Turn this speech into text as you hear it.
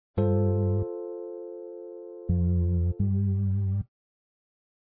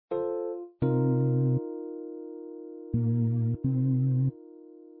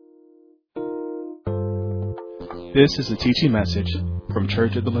This is a teaching message from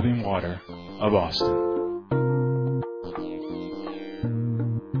Church of the Living Water of Austin.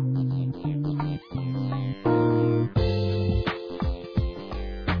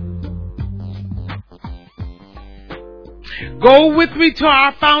 Go with me to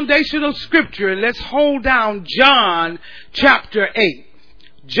our foundational scripture and let's hold down John chapter 8.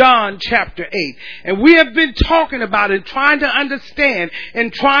 John chapter 8. And we have been talking about it, trying to understand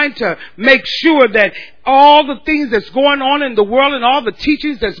and trying to make sure that all the things that's going on in the world and all the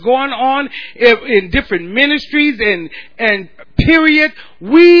teachings that's going on in different ministries and period,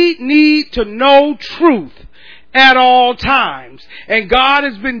 we need to know truth at all times. And God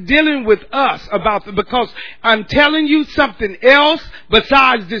has been dealing with us about it, because I'm telling you something else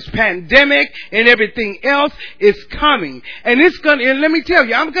besides this pandemic and everything else is coming. And it's gonna, and let me tell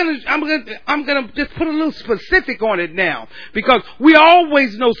you, I'm gonna just put a little specific on it now, because we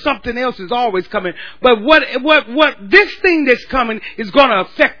always know something else is always coming. But what this thing that's coming is gonna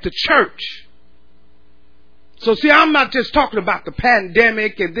affect the church. So see, I'm not just talking about the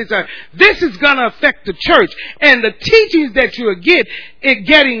pandemic and this. This is going to affect the church. And the teachings that you're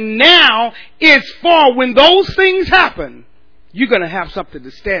getting now is for when those things happen, you're going to have something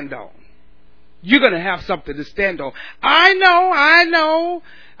to stand on. You're going to have something to stand on. I know.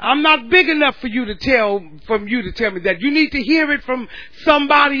 I'm not big enough for you to tell me that. You need to hear it from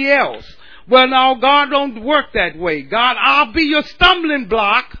somebody else. Well, no, God don't work that way. God, I'll be your stumbling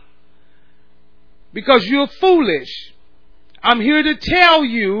block, because you're foolish. I'm here to tell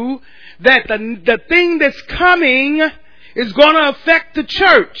you that the thing that's coming is going to affect the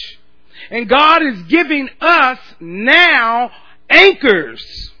church. And God is giving us now anchors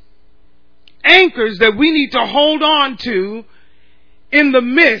that we need to hold on to in the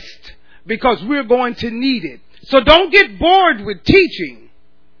midst, because we're going to need it. So don't get bored with teaching.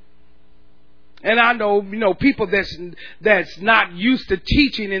 And I know, people that's not used to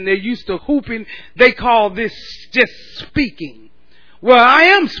teaching and they're used to hooping, they call this just speaking. Well, I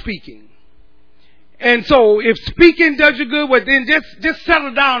am speaking. And so if speaking does you good, well then just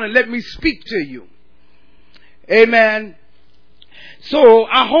settle down and let me speak to you. Amen. So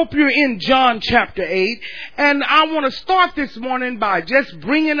I hope you're in John chapter 8. And I want to start this morning by just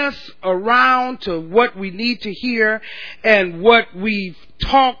bringing us around to what we need to hear and what we've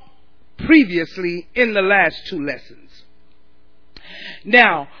talked previously in the last two lessons.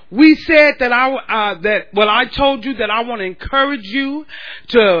 Now, we said that I told you that I want to encourage you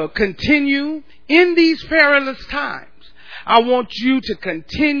to continue in these perilous times. I want you to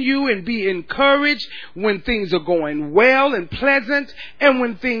continue and be encouraged when things are going well and pleasant and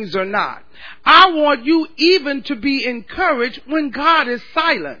when things are not. I want you even to be encouraged when God is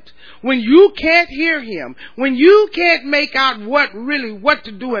silent, when you can't hear Him, when you can't make out what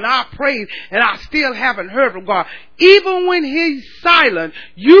to do, and I prayed and I still haven't heard from God. Even when He's silent,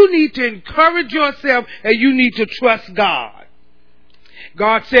 you need to encourage yourself and you need to trust God.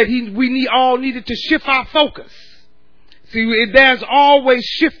 God said we all needed to shift our focus. See, there's always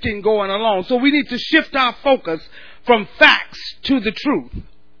shifting going along. So we need to shift our focus from facts to the truth.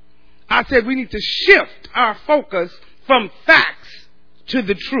 I said we need to shift our focus from facts to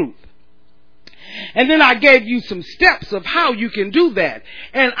the truth. And then I gave you some steps of how you can do that.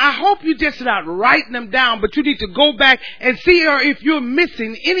 And I hope you just not writing them down, but you need to go back and see if you're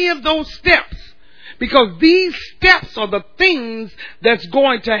missing any of those steps. Because these steps are the things that's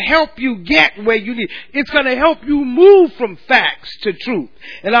going to help you get where you need. It's going to help you move from facts to truth.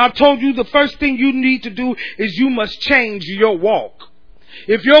 And I've told you the first thing you need to do is you must change your walk.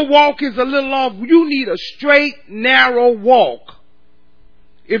 If your walk is a little off, you need a straight, narrow walk.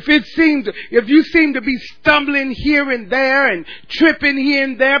 If you seem to be stumbling here and there and tripping here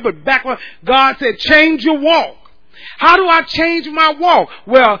and there, but backward, God said, change your walk. How do I change my walk?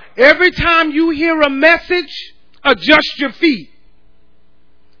 Well, every time you hear a message, adjust your feet.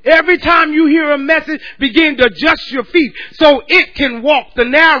 Every time you hear a message, begin to adjust your feet so it can walk the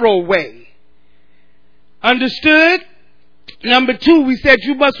narrow way. Understood? Number 2, we said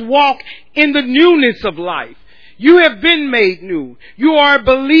you must walk in the newness of life. You have been made new. You are a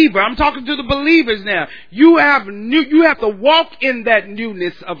believer. I'm talking to the believers now. You have to walk in that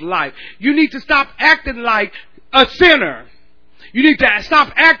newness of life. You need to stop acting like a sinner. You need to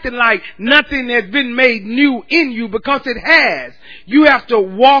stop acting like nothing has been made new in you, because it has. You have to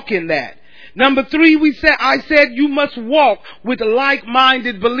walk in that. Number 3, I said you must walk with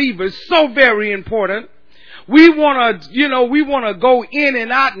like-minded believers. So very important. We want to go in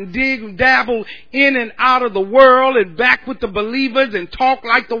and out and dig and dabble in and out of the world and back with the believers and talk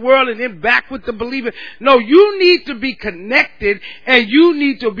like the world and then back with the believers. No, you need to be connected and you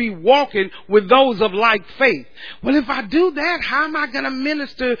need to be walking with those of like faith. Well, if I do that, how am I going to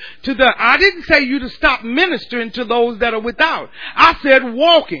minister to I didn't say you to stop ministering to those that are without. I said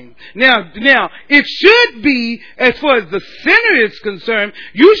walking. Now, it should be, as far as the sinner is concerned,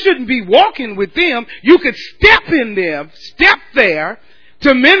 you shouldn't be walking with them. You could step in there, step there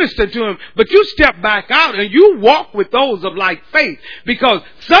to minister to them, but you step back out and you walk with those of like faith, because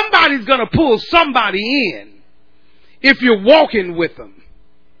somebody's going to pull somebody in if you're walking with them.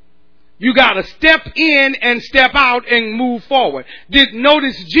 You got to step in and step out and move forward.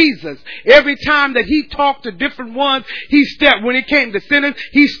 Notice Jesus. Every time that he talked to different ones, he stepped. When it came to sinners,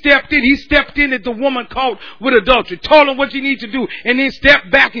 he stepped in. He stepped in at the woman caught with adultery, told her what you need to do, and then stepped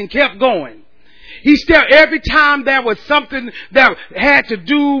back and kept going. He stepped every time there was something that had to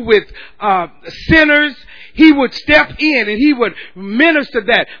do with sinners. He would step in and he would minister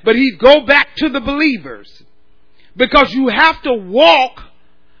that, but he'd go back to the believers, because you have to walk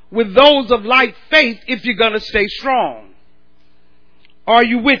with those of like faith if you're going to stay strong. Are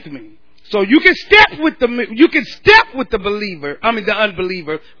you with me? So you can step with the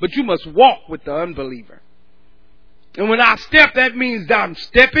unbeliever, but you must walk with the unbeliever. And when I step, that means that I'm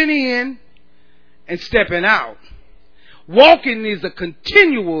stepping in and stepping out. Walking is a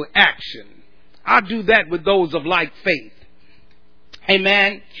continual action. I do that with those of like faith.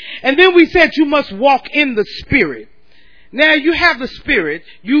 Amen. And then we said you must walk in the Spirit. Now you have the Spirit.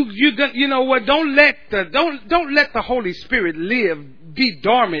 You know what? Don't let the Holy Spirit be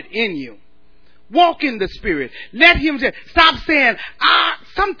dormant in you. Walk in the Spirit. Let Him stop saying,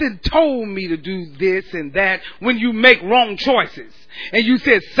 something told me to do this and that, when you make wrong choices. And you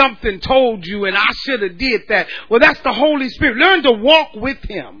said something told you and I should have did that. Well, that's the Holy Spirit. Learn to walk with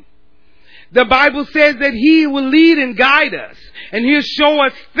Him. The Bible says that He will lead and guide us, and He'll show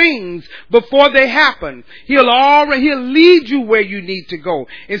us things before they happen. He'll lead you where you need to go,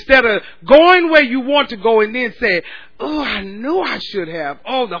 instead of going where you want to go and then say, oh, I knew I should have.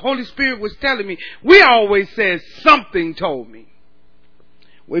 Oh, the Holy Spirit was telling me. We always say something told me.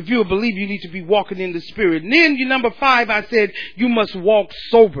 Well, if you're a believer, you need to be walking in the Spirit. And then number 5, I said you must walk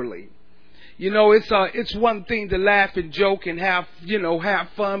soberly. You know, it's one thing to laugh and joke and have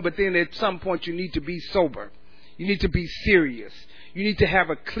fun, but then at some point you need to be sober. You need to be serious. You need to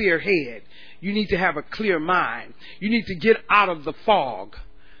have a clear head. You need to have a clear mind. You need to get out of the fog.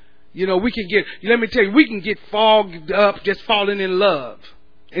 You know, we can get fogged up just falling in love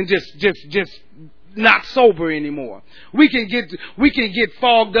and just not sober anymore. We can get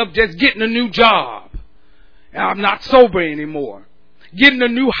fogged up just getting a new job. I'm not sober anymore. Getting a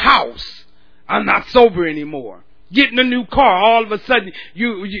new house. I'm not sober anymore. Getting a new car, all of a sudden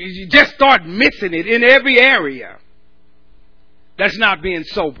you just start missing it in every area. That's not being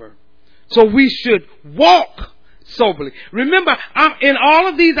sober. So we should walk soberly. Remember, in all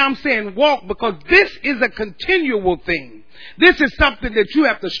of these I'm saying walk, because this is a continual thing. This is something that you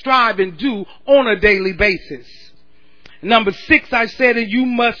have to strive and do on a daily basis. Number 6, I said, and you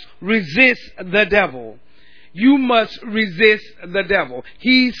must resist the devil. You must resist the devil.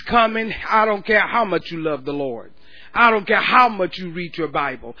 He's coming. I don't care how much you love the Lord. I don't care how much you read your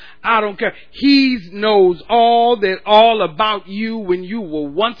Bible. I don't care. He knows all about you when you were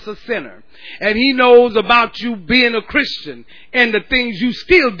once a sinner. And He knows about you being a Christian and the things you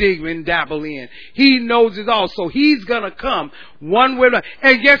still dig and dabble in. He knows it all. So He's going to come one way or another.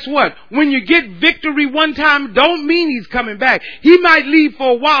 And guess what? When you get victory one time, don't mean He's coming back. He might leave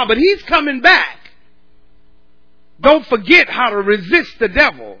for a while, but He's coming back. Don't forget how to resist the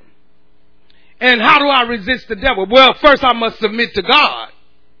devil. And how do I resist the devil? Well, first I must submit to God.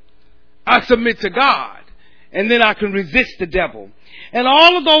 I submit to God. And then I can resist the devil. And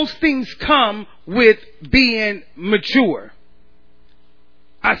all of those things come with being mature.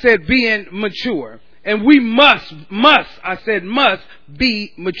 I said being mature. And we must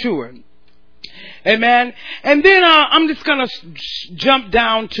be mature. Amen. And then I'm just going to jump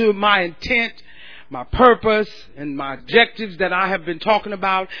down to my intent, my purpose, and my objectives that I have been talking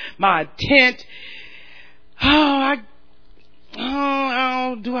about. My intent. Do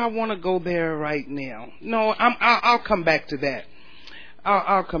I want to go there right now? No, I'll come back to that.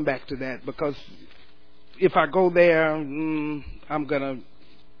 I'll come back to that, because if I go there, are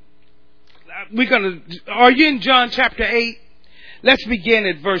you in John chapter 8? Let's begin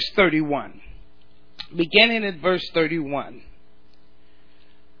at verse 31. Beginning at verse 31.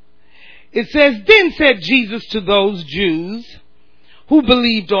 It says, Then said Jesus to those Jews who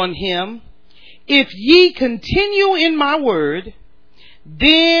believed on Him, If ye continue in my word,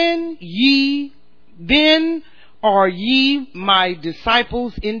 then are ye my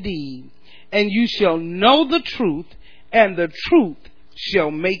disciples indeed, and you shall know the truth, and the truth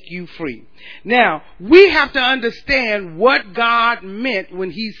shall make you free. Now, we have to understand what God meant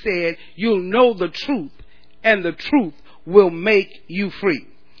when he said, you'll know the truth, and the truth will make you free.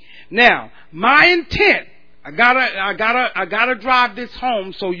 Now, my intent, I gotta drive this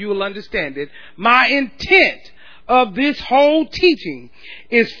home so you'll understand it. My intent of this whole teaching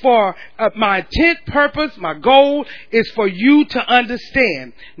is for my intent, purpose, my goal is for you to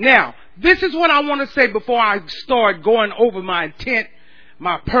understand. Now, this is what I want to say before I start going over my intent,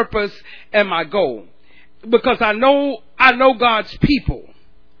 my purpose, and my goal. Because I know God's people.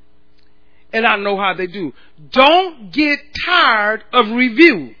 And I know how they do. Don't get tired of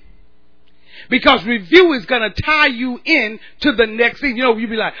review. Because review is going to tie you in to the next thing. You know, you'll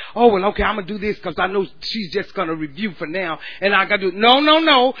be like, oh, well, okay, I'm going to do this because I know she's just going to review for now. And I got to do it.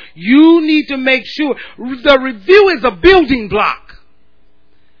 No. You need to make sure. The review is a building block.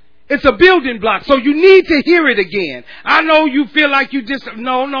 It's a building block. So you need to hear it again. I know you feel like you just,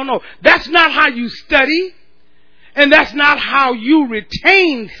 no. That's not how you study. And that's not how you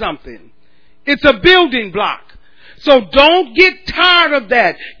retain something. It's a building block. So don't get tired of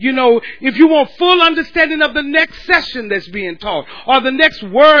that. You know, if you want full understanding of the next session that's being taught or the next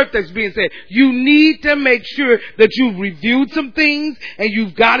word that's being said, you need to make sure that you've reviewed some things and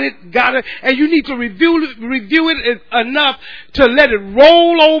you've got it, and you need to review it enough to let it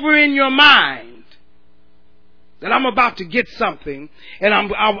roll over in your mind. That I'm about to get something and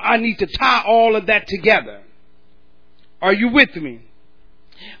I need to tie all of that together. Are you with me?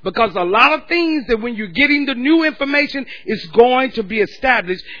 Because a lot of things that when you're getting the new information is going to be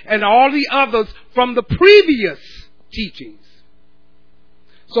established and all the others from the previous teachings.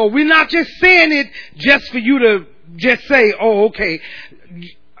 So we're not just saying it just for you to just say, oh, okay,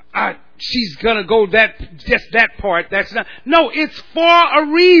 she's going to go just that part. That's not. No, it's for a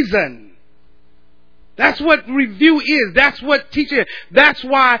reason. That's what review is. That's what teaching is. That's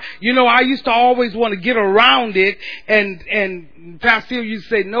why, you know, I used to always want to get around it and Pastor Hill used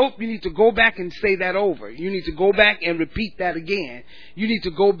to say, nope, you need to go back and say that over. You need to go back and repeat that again. You need to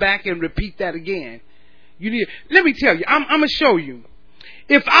go back and repeat that again. Let me tell you, I'm going to show you.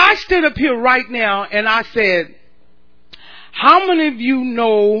 If I stood up here right now and I said, how many of you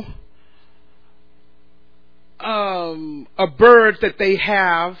know a bird that they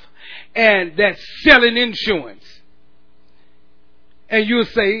have and that's selling insurance? And you'll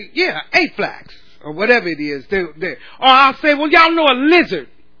say, yeah, Aflax or whatever it is. Or I'll say, well, y'all know a lizard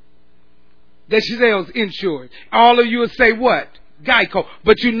that sells insurance. All of you will say what? Geico.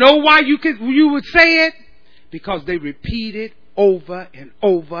 But you know why you would say it? Because they repeat it over and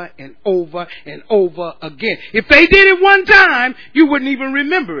over and over and over again. If they did it one time, you wouldn't even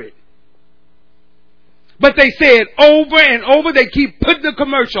remember it. But they say it over and over. They keep putting the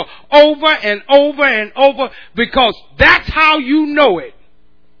commercial over and over and over because that's how you know it.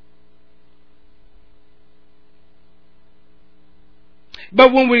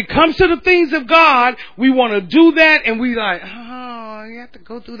 But when it comes to the things of God, we want to do that and we like, oh, you have to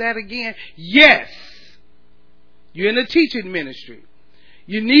go through that again. Yes. You're in the teaching ministry.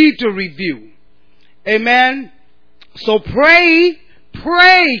 You need to review. Amen. So pray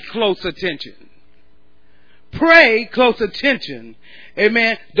close attention. Pray close attention.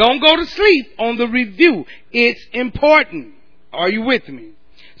 Amen. Don't go to sleep on the review. It's important. Are you with me?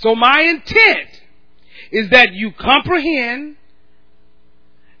 So my intent is that you comprehend,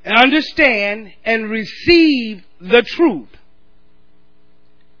 understand, and receive the truth.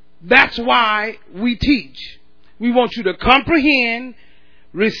 That's why we teach. We want you to comprehend,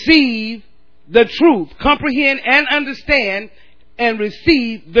 receive the truth. Comprehend and understand and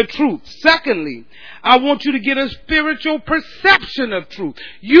receive the truth. Secondly, I want you to get a spiritual perception of truth.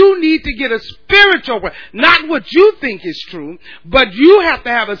 You need to get a spiritual, not what you think is true, but you have to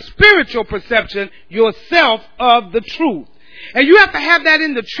have a spiritual perception yourself of the truth. And you have to have that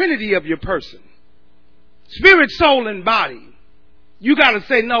in the Trinity of your person. Spirit, soul, and body. You got to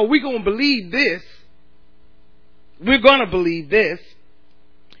say, no, we're going to believe this. We're going to believe this.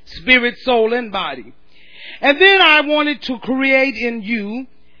 Spirit, soul, and body. And then I wanted to create in you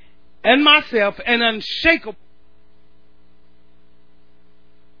and myself an unshakable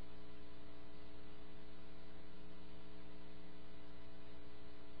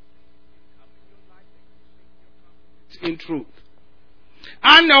in truth.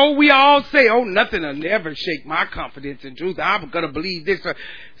 I know we all say, oh, nothing will ever shake my confidence in truth. I'm going to believe this.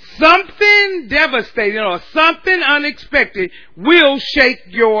 Something devastating or something unexpected will shake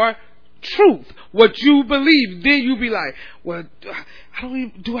your truth, what you believe, then you be like, well,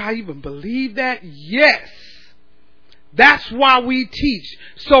 do I even believe that? Yes. That's why we teach,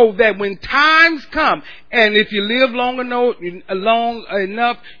 so that when times come, and if you live long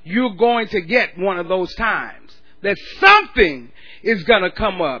enough, you're going to get one of those times that something is going to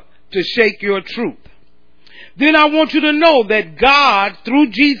come up to shake your truth. Then I want you to know that God,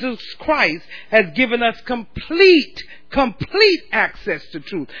 through Jesus Christ, has given us complete access to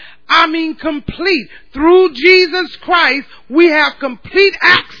truth. I mean complete. Through Jesus Christ, we have complete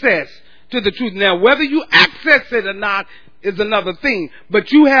access to the truth. Now, whether you access it or not is another thing,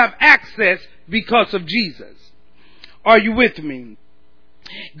 but you have access because of Jesus. Are you with me?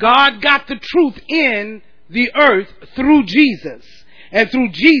 God got the truth in the earth through Jesus. And through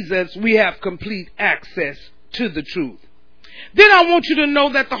Jesus, we have complete access to the truth. Then I want you to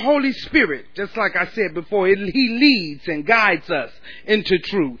know that the Holy Spirit, just like I said before, He leads and guides us into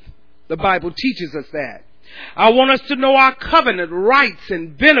truth. The Bible teaches us that. I want us to know our covenant rights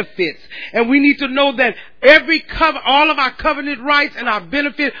and benefits. And we need to know that all of our covenant rights and our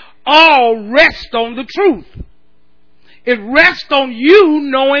benefits all rest on the truth. It rests on you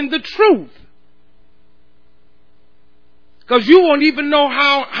knowing the truth. Because you won't even know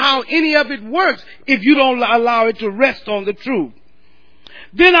how any of it works if you don't allow it to rest on the truth.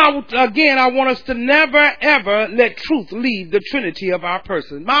 Then I want us to never ever let truth leave the trinity of our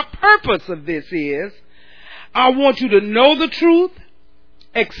person. My purpose of this is, I want you to know the truth,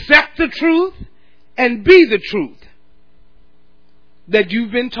 accept the truth, and be the truth that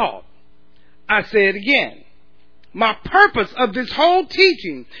you've been taught. I say it again. My purpose of this whole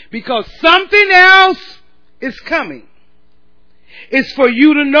teaching, because something else is coming, is for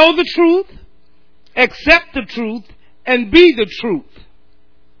you to know the truth, accept the truth, and be the truth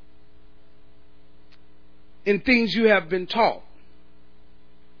in things you have been taught.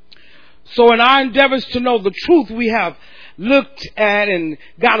 So in our endeavors to know the truth, we have looked at and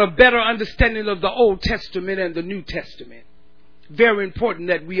got a better understanding of the Old Testament and the New Testament. Very important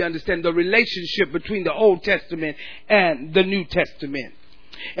that we understand the relationship between the Old Testament and the New Testament.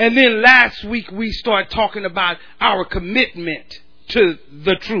 And then last week we started talking about our commitment to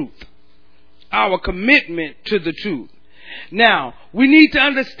the truth. Our commitment to the truth. Now, we need to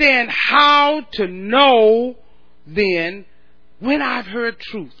understand how to know then when I've heard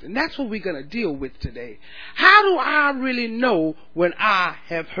truth. And that's what we're going to deal with today. How do I really know when I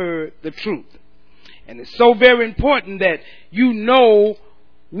have heard the truth? And it's so very important that you know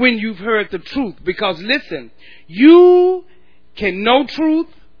when you've heard the truth. Because listen, you can know truth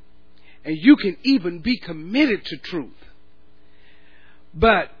and you can even be committed to truth.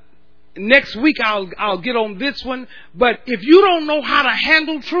 But next week I'll get on this one. But if you don't know how to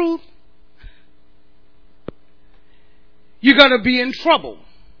handle truth, you're going to be in trouble.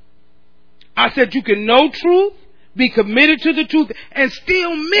 I said you can know truth, be committed to the truth, and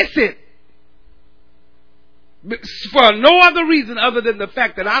still miss it. For no other reason other than the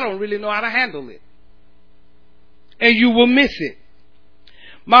fact that I don't really know how to handle it. And you will miss it.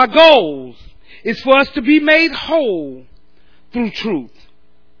 My goal is for us to be made whole through truth.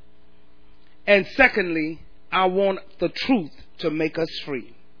 And secondly, I want the truth to make us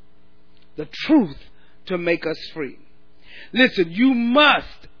free. The truth to make us free. Listen, you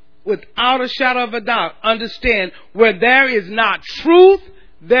must, without a shadow of a doubt, understand where there is not truth,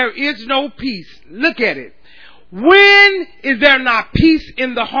 there is no peace. Look at it. When is there not peace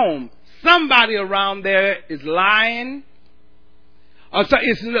in the home? Somebody around there is lying. Or so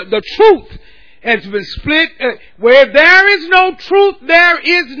it's the truth has been split. Where there is no truth, there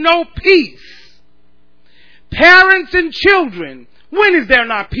is no peace. Parents and children, when is there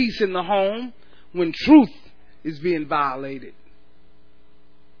not peace in the home? When truth is being violated.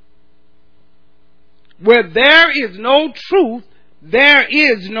 Where there is no truth, there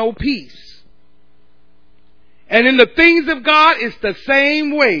is no peace. And in the things of God, it's the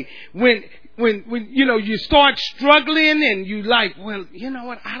same way. When you start struggling and you like, well, you know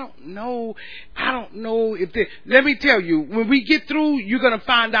what? I don't know if let me tell you, when we get through, you're going to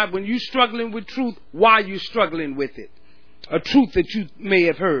find out when you're struggling with truth, why you're struggling with it. A truth that you may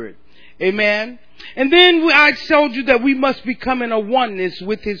have heard. Amen. And then I showed you that we must become in a oneness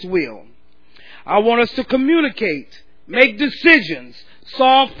with His will. I want us to communicate, make decisions,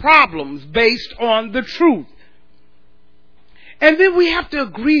 solve problems based on the truth. And then we have to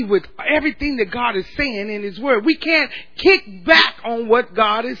agree with everything that God is saying in His Word. We can't kick back on what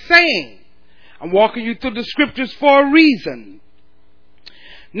God is saying. I'm walking you through the scriptures for a reason.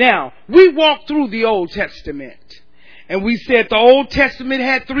 Now, we walked through the Old Testament. And we said the Old Testament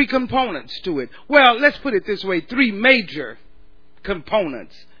had 3 components to it. Well, let's put it this way, 3 major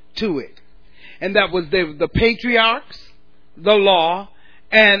components to it. And that was the patriarchs, the law,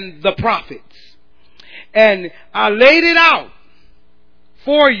 and the prophets. And I laid it out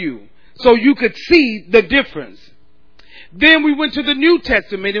for you so you could see the difference. Then we went to the New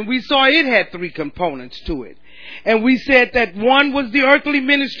Testament and we saw it had 3 components to it. And we said that one was the earthly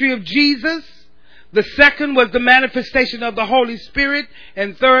ministry of Jesus. The second was the manifestation of the Holy Spirit.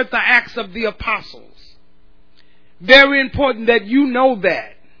 And third, the acts of the apostles. Very important that you know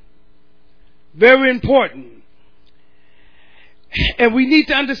that. Very important. And we need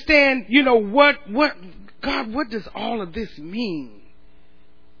to understand, God, what does all of this mean?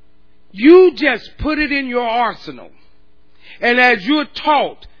 You just put it in your arsenal. And as you're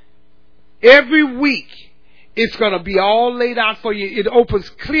taught every week, it's going to be all laid out for you. It opens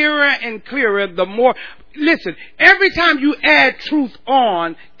clearer and clearer the more. Listen, every time you add truth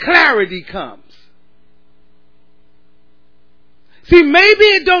on, clarity comes. See, maybe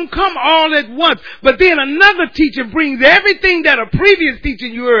it don't come all at once, but then another teacher brings everything that a previous teacher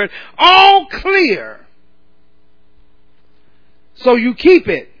you heard all clear. So you keep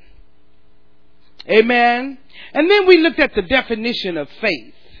it. Amen. And then we looked at the definition of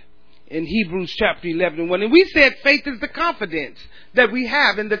faith in Hebrews chapter 11:1. And we said faith is the confidence that we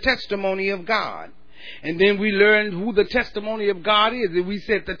have in the testimony of God. And then we learned who the testimony of God is. And we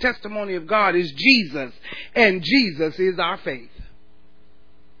said the testimony of God is Jesus. And Jesus is our faith.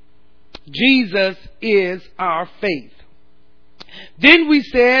 Jesus is our faith. Then we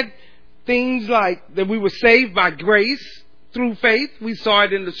said things like that we were saved by grace through faith. We saw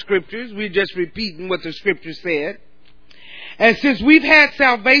it in the scriptures. We're just repeating what the scripture said. And since we've had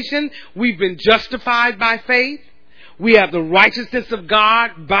salvation, we've been justified by faith. We have the righteousness of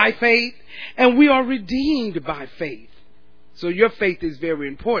God by faith. And we are redeemed by faith. So your faith is very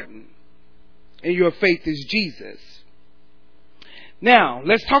important. And your faith is Jesus. Now,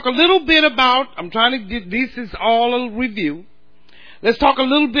 let's talk a little bit about, this is all a review. Let's talk a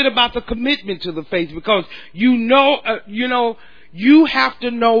little bit about the commitment to the faith, because you have to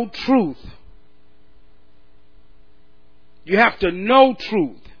know truth. You have to know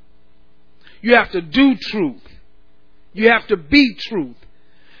truth. You have to do truth. You have to be truth.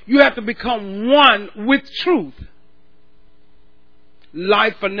 You have to become one with truth.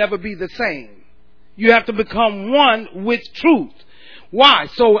 Life will never be the same. You have to become one with truth. Why?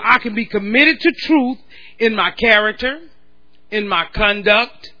 So I can be committed to truth in my character, in my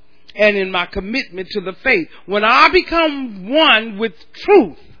conduct, and in my commitment to the faith. When I become one with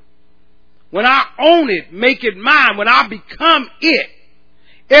truth, when I own it, make it mine, when I become it,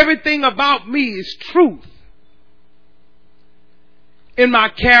 everything about me is truth. In my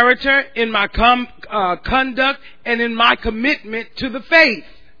character, in my conduct, and in my commitment to the faith.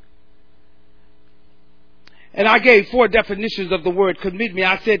 And I gave 4 definitions of the word commitment.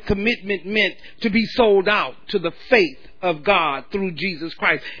 I said commitment meant to be sold out to the faith of God through Jesus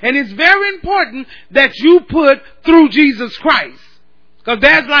Christ. And it's very important that you put through Jesus Christ. Because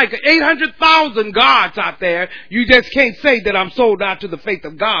there's like 800,000 gods out there. You just can't say that I'm sold out to the faith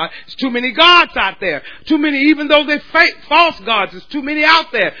of God. There's too many gods out there. Too many, even though they're false gods, there's too many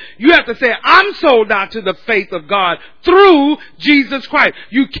out there. You have to say, I'm sold out to the faith of God through Jesus Christ.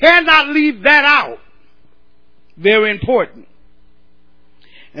 You cannot leave that out. Very important.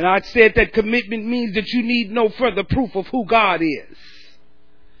 And I said that commitment means that you need no further proof of who God is.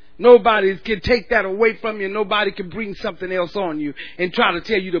 Nobody can take that away from you. Nobody can bring something else on you and try to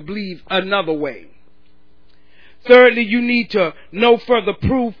tell you to believe another way. Thirdly, you need to know further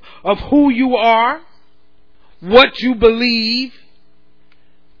proof of who you are, what you believe.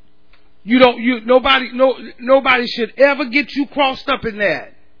 Nobody should ever get you crossed up in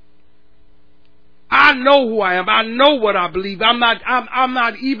that. I know who I am. I know what I believe. I'm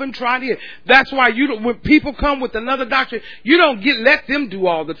not even trying to hear. That's why when people come with another doctrine, you don't let them do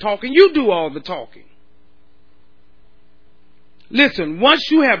all the talking. You do all the talking. Listen,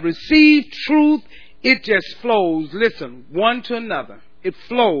 once you have received truth, it just flows. Listen, one to another. It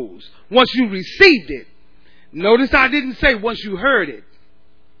flows. Once you received it. Notice I didn't say once you heard it.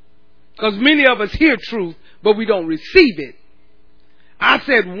 Because many of us hear truth, but we don't receive it. I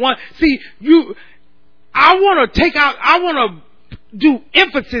said one. See, I want to do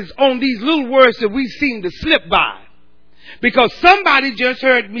emphasis on these little words that we seem to slip by. Because somebody just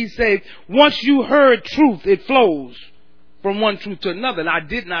heard me say, once you heard truth, it flows from one truth to another. And I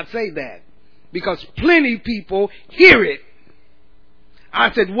did not say that. Because plenty of people hear it.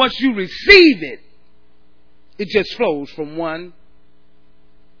 I said, once you receive it, it just flows from one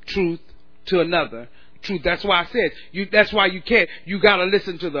truth to another truth. That's why I said that's why you got to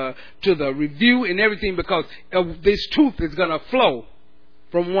listen to the review and everything, because this truth is going to flow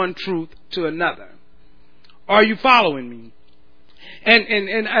from one truth to another. Are you following me?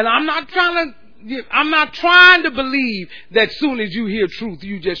 And I'm not trying to believe that as soon as you hear truth,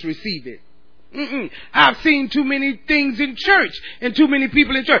 you just receive it. I've seen too many things in church and too many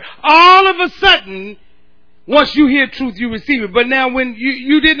people in church. All of a sudden, once you hear truth, you receive it. But now when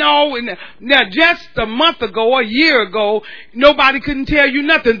you didn't know, now just a month ago, a year ago, nobody couldn't tell you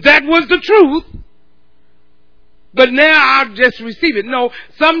nothing. That was the truth. But now I'll just receive it. No,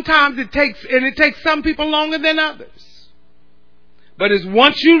 sometimes it takes some people longer than others. But it's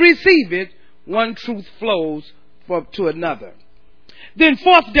once you receive it, one truth flows to another. Then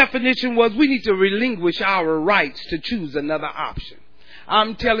fourth definition was we need to relinquish our rights to choose another option.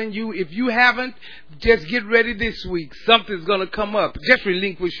 I'm telling you, if you haven't, just get ready this week. Something's going to come up. Just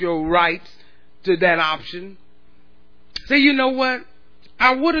relinquish your rights to that option. Say, you know what?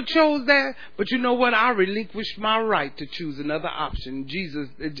 I would have chose that, but you know what? I relinquished my right to choose another option. Jesus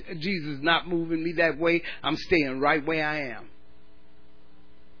not moving me that way. I'm staying right where I am.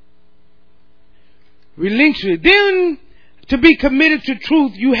 Relinquish it. Then, to be committed to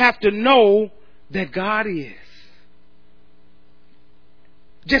truth, you have to know that God is.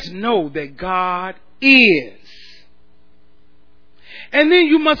 Just know that God is. And then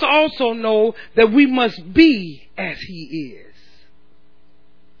you must also know that we must be as He is.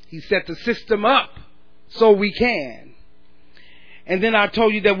 He set the system up so we can. And then I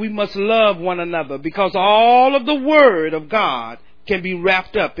told you that we must love one another, because all of the Word of God can be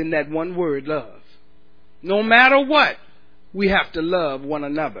wrapped up in that one word, love. No matter what, we have to love one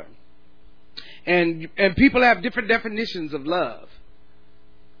another. And people have different definitions of love.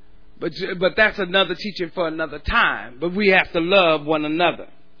 But that's another teaching for another time. But we have to love one another.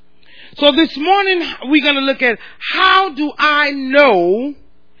 So this morning we're going to look at, how do I know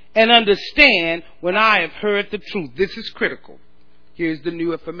and understand when I have heard the truth? This is critical. Here's the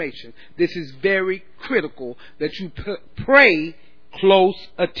new information. This is very critical that you pay close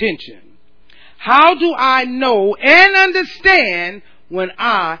attention. How do I know and understand when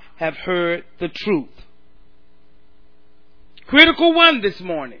I have heard the truth? Critical one this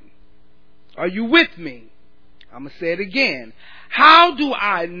morning. Are you with me? I'm going to say it again. How do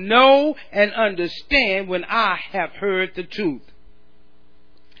I know and understand when I have heard the truth?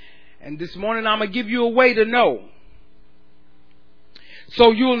 And this morning I'm going to give you a way to know.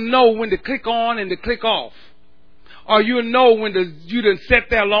 So you'll know when to click on and to click off. Or you'll know when you done sat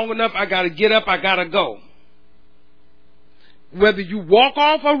there long enough, I got to get up, I got to go. Whether you walk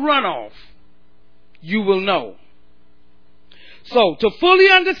off or run off, you will know. So, to fully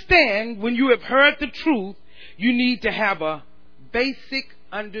understand when you have heard the truth, you need to have a basic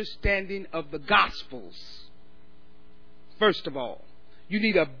understanding of the Gospels. First of all, you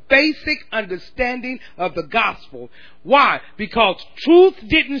need a basic understanding of the Gospel. Why? Because truth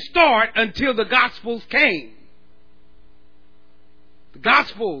didn't start until the Gospels came. The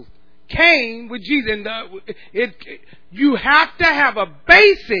Gospels came with Jesus. And you have to have a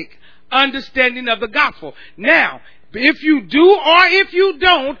basic understanding of the Gospel. Now, if you do or if you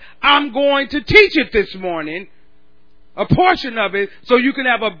don't, I'm going to teach it this morning, a portion of it, so you can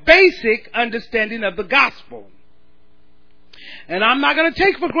have a basic understanding of the Gospel. And I'm not going to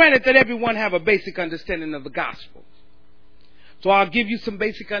take for granted that everyone have a basic understanding of the Gospel. So I'll give you some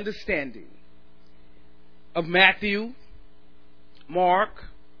basic understanding of Matthew, Mark,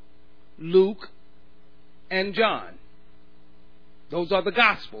 Luke, and John. Those are the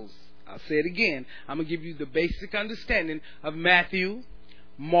Gospels. I'll say it again. I'm going to give you the basic understanding of Matthew,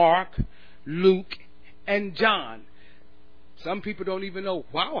 Mark, Luke, and John. Some people don't even know.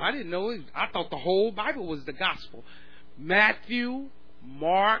 Wow, I didn't know it. I thought the whole Bible was the Gospel. Matthew,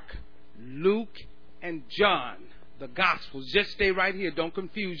 Mark, Luke, and John. The Gospels. Just stay right here. Don't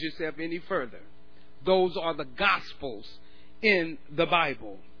confuse yourself any further. Those are the Gospels in the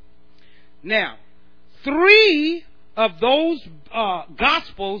Bible. Now, 3 of those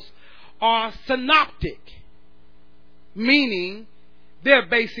Gospels are synoptic, meaning they're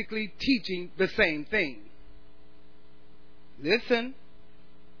basically teaching the same thing. Listen.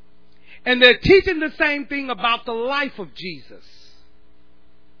 And they're teaching the same thing about the life of Jesus.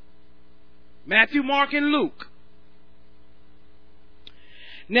 Matthew, Mark, and Luke.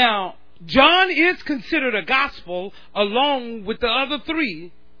 Now, John is considered a gospel along with the other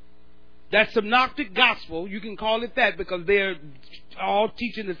 3. That synoptic gospel, you can call it that because they're all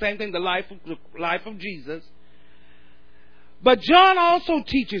teaching the same thing, the life of Jesus. But John also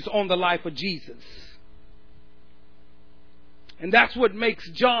teaches on the life of Jesus. And that's what makes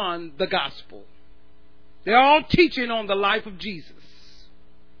John the gospel. They're all teaching on the life of Jesus.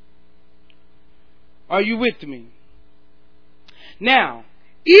 Are you with me? Now,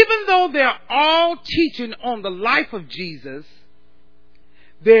 even though they're all teaching on the life of Jesus,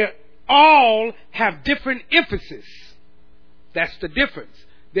 they all have different emphasis. That's the difference.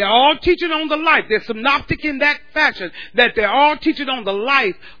 They're all teaching on the life. They're synoptic in that fashion, that they're all teaching on the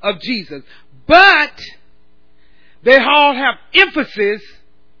life of Jesus. But they all have emphasis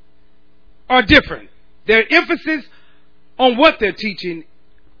are different. Their emphasis on what they're teaching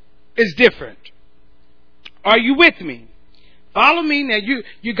is different. Are you with me? Follow me. Now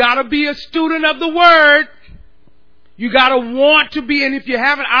you gotta be a student of the Word. You gotta want to be, and if you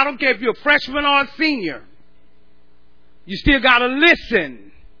haven't, I don't care if you're a freshman or a senior. You still gotta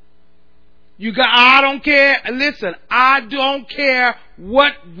listen. I don't care. Listen, I don't care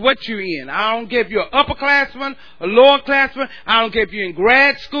what you're in. I don't care if you're an upperclassman, a lowerclassman. I don't care if you're in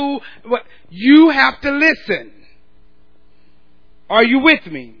grad school. You have to listen. Are you with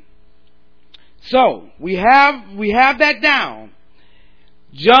me? So we have that down.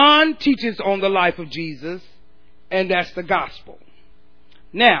 John teaches on the life of Jesus, and that's the gospel.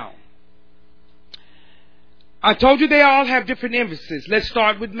 Now, I told you they all have different emphasis. Let's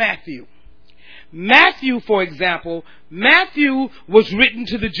start with Matthew. Matthew, for example, Matthew was written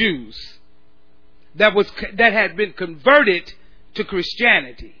to the Jews that had been converted to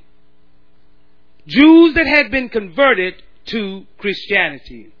Christianity. Jews that had been converted to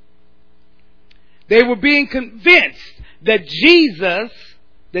Christianity. They were being convinced that this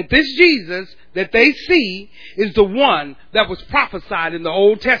Jesus that they see is the one that was prophesied in the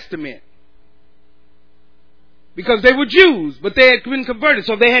Old Testament. Because they were Jews, but they had been converted,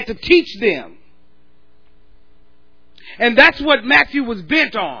 so they had to teach them. And that's what Matthew was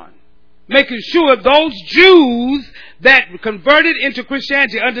bent on. Making sure those Jews that converted into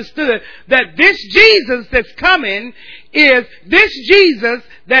Christianity understood that this Jesus that's coming this Jesus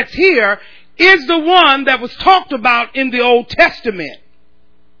that's here is the one that was talked about in the Old Testament.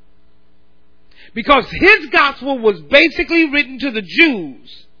 Because his gospel was basically written to the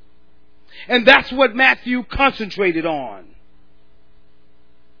Jews. And that's what Matthew concentrated on.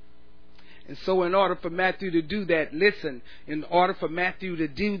 And so in order for Matthew to do that, listen, in order for Matthew to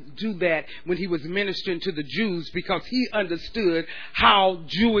do that when he was ministering to the Jews, because he understood how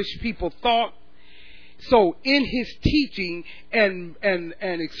Jewish people thought, so in his teaching and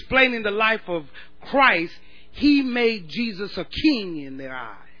explaining the life of Christ, he made Jesus a king in their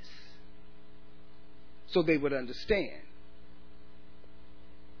eyes. So they would understand.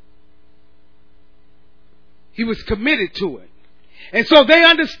 He was committed to it. And so they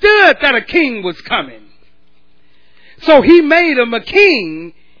understood that a king was coming. So he made him a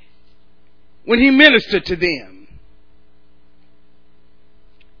king when he ministered to them.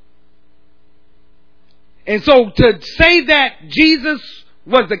 And so to say that Jesus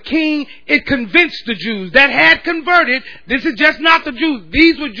was the king, it convinced the Jews that had converted. This is just not the Jews.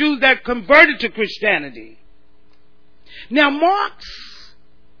 These were Jews that converted to Christianity. Now Mark's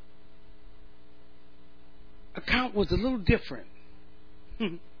account was a little different.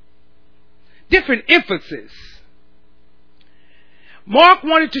 Different emphasis. Mark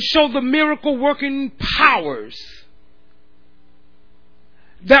wanted to show the miracle working powers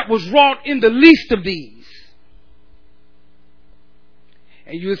that was wrought in the least of these.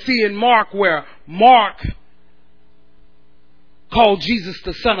 And you'll see in Mark where Mark called Jesus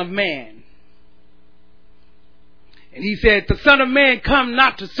the Son of Man. And he said, the Son of Man come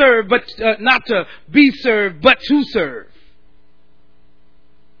not to serve, but not to be served, but to serve.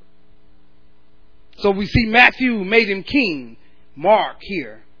 So we see Matthew made him king. Mark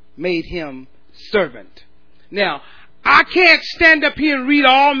here made him servant. Now, I can't stand up here and read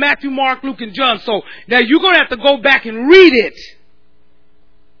all Matthew, Mark, Luke, and John. So now you're going to have to go back and read it.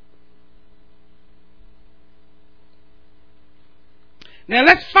 Now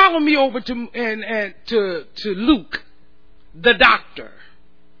let's follow me over to Luke, the doctor.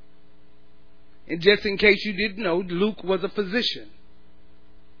 And just in case you didn't know, Luke was a physician.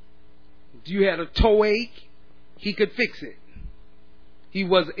 If you had a toe ache, he could fix it. He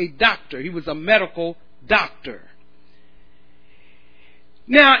was a doctor. He was a medical doctor.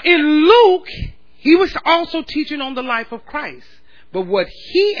 Now, in Luke, he was also teaching on the life of Christ. But what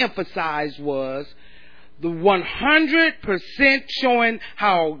he emphasized was the 100% showing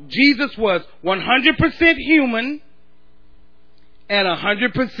how Jesus was 100% human and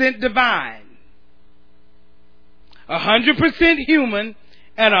 100% divine. 100% human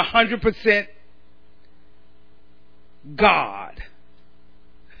and 100% God.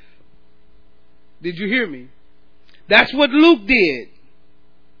 Did you hear me? That's what Luke did.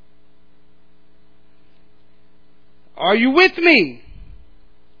 Are you with me?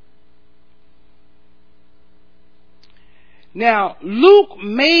 Now, Luke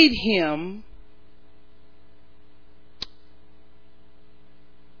made him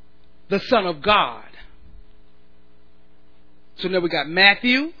the Son of God. So now we got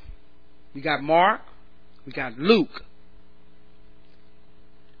Matthew, we got Mark, we got Luke.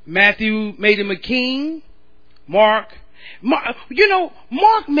 Matthew made him a king. Mark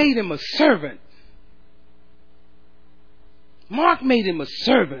made him a servant. Mark made him a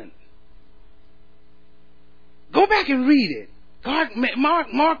servant. Go back and read it.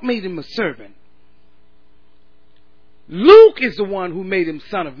 Mark made him a servant. Luke is the one who made him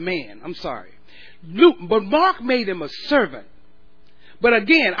Son of Man. I'm sorry. But Mark made him a servant. But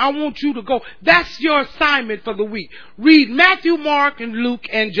again, I want you to go. That's your assignment for the week. Read Matthew, Mark, and Luke,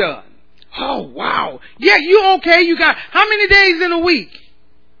 and John. Oh, wow. Yeah, you okay. You got how many days in a week?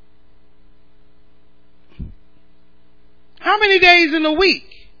 How many days in a week?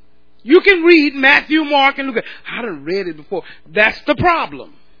 You can read Matthew, Mark, and Luke. I done read it before. That's the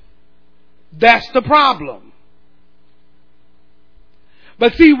problem. That's the problem.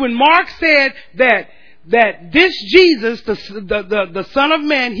 But see, when Mark said that this Jesus, the Son of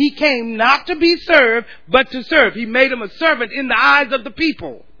Man, he came not to be served, but to serve. He made him a servant in the eyes of the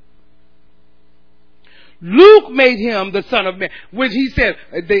people. Luke made him the Son of Man. When he said,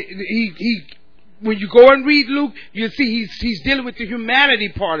 when you go and read Luke, you see he's dealing with the humanity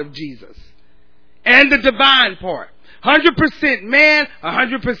part of Jesus and the divine part. 100% man,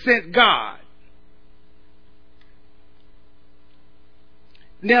 100% God.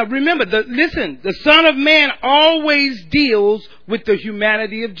 Now remember, the Son of Man always deals with the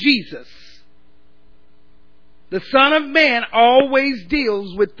humanity of Jesus. The Son of Man always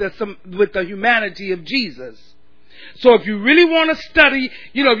deals with the humanity of Jesus. So if you really want to study,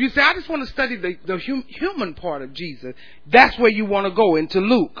 if you say, I just want to study the human part of Jesus, that's where you want to go, into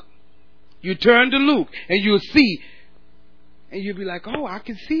Luke. You turn to Luke and you'll see, and you'll be like, oh, I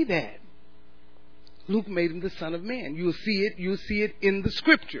can see that. Luke made him the Son of Man. You'll see it in the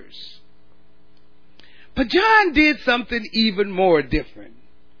scriptures. But John did something even more different.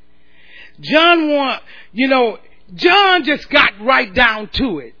 John just got right down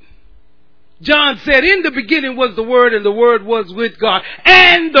to it. John said, in the beginning was the Word, and the Word was with God,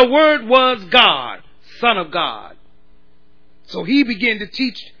 and the Word was God, Son of God. So he began to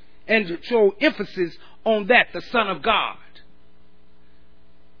teach and to show emphasis on that, the Son of God.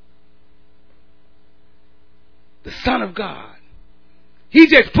 The Son of God. He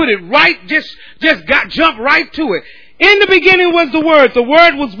just put it right, jumped right to it. In the beginning was the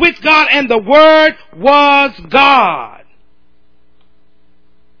Word was with God, and the Word was God.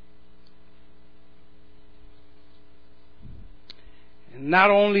 And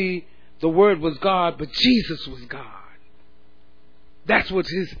not only the Word was God, but Jesus was God. That's what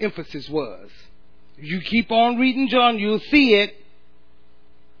his emphasis was. If you keep on reading John, you'll see it.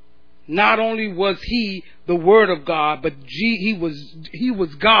 Not only was he the Word of God, but he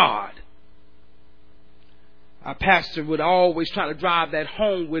was God. Our pastor would always try to drive that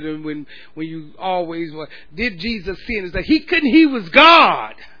home with him when you always were, did Jesus sin? It's like he was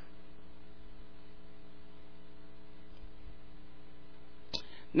God.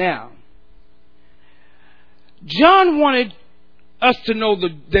 Now, John wanted us to know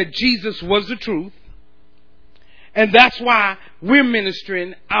that Jesus was the truth. And that's why we're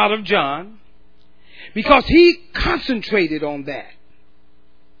ministering out of John. Because he concentrated on that.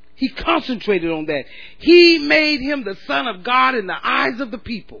 He concentrated on that. He made him the Son of God in the eyes of the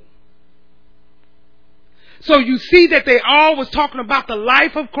people. So you see that they all was talking about the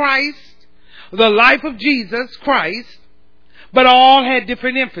life of Christ, the life of Jesus Christ, but all had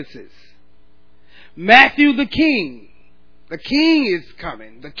different emphasis. Matthew, the king. The king is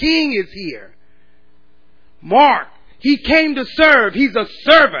coming. The king is here. Mark, he came to serve. He's a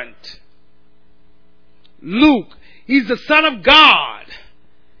servant. Luke, he's the Son of God.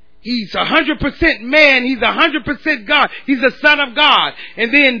 He's 100% man. He's 100% God. He's the Son of God.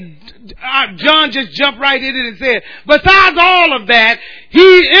 And then John just jumped right in it and said, besides all of that,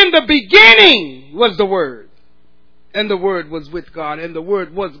 he in the beginning was the Word. And the Word was with God. And the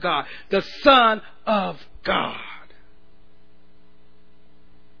Word was God. The Son of God.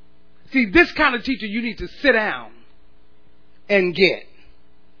 See, this kind of teacher you need to sit down and get.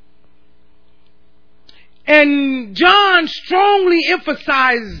 And John strongly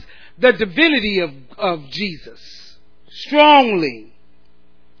emphasized the divinity of Jesus. Strongly.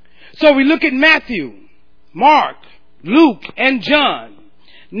 So we look at Matthew, Mark, Luke, and John.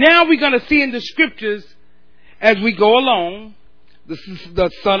 Now we're going to see in the scriptures as we go along,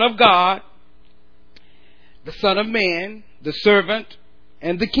 the Son of God, the Son of Man, the servant,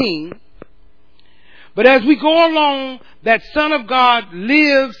 and the king. But as we go along, that Son of God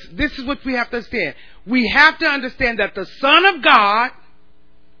lives. This is what we have to understand. We have to understand that the Son of God,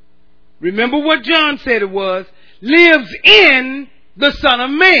 remember what John said it was, lives in the Son of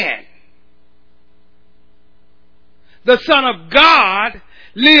Man. The Son of God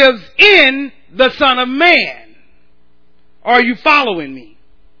lives in the Son of Man. Are you following me?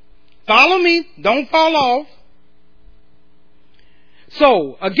 Follow me. Don't fall off.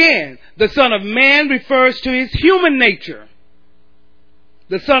 So, again, the Son of Man refers to his human nature.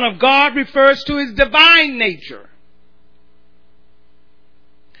 The Son of God refers to his divine nature.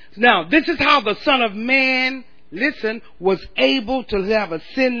 Now, this is how the Son of Man, listen, was able to have a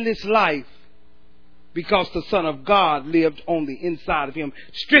sinless life. Because the Son of God lived on the inside of him,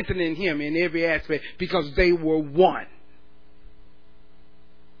 strengthening him in every aspect, because they were one.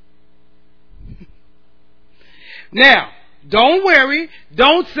 Now, don't worry.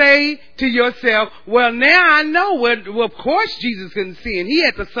 Don't say to yourself, well, now I know. Well, of course Jesus couldn't see, and he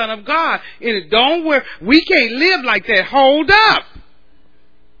had the Son of God in it. Don't worry. We can't live like that. Hold up.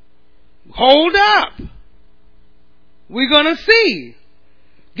 Hold up. We're going to see.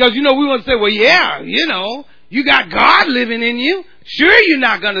 Because, we want to say, well, yeah, you got God living in you. Sure, you're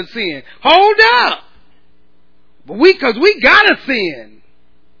not going to sin. Hold up. Because we got to sin.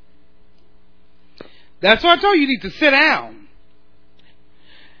 That's why I told you need to sit down.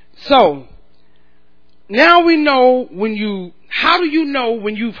 So, now we know how do you know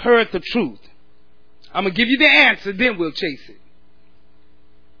when you've heard the truth? I'm going to give you the answer, then we'll chase it.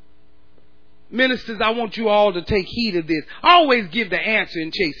 Ministers, I want you all to take heed of this. Always give the answer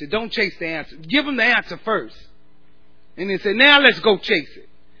and chase it. Don't chase the answer. Give them the answer first. And then say, now let's go chase it.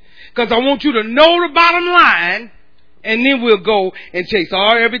 Because I want you to know the bottom line, and then we'll go and chase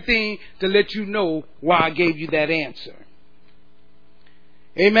everything to let you know why I gave you that answer.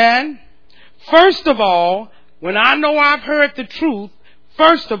 Amen? First of all, when I know I've heard the truth,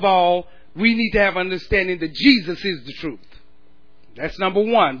 first of all, we need to have understanding that Jesus is the truth. That's number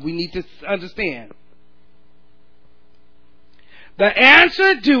one. We need to understand. The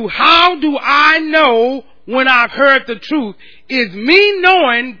answer to how do I know when I've heard the truth is me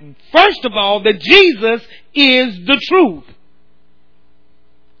knowing, first of all, that Jesus is the truth.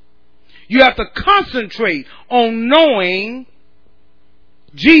 You have to concentrate on knowing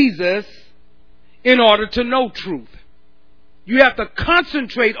Jesus in order to know truth. You have to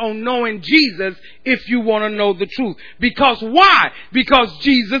concentrate on knowing Jesus if you want to know the truth. Because why? Because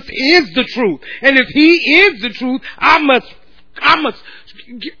Jesus is the truth. And if he is the truth, I must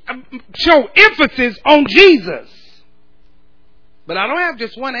show emphasis on Jesus. But I don't have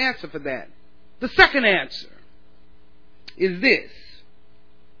just one answer for that. The second answer is this.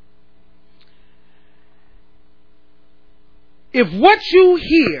 If what you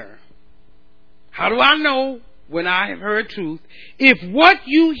hear, how do I know when I have heard truth? If what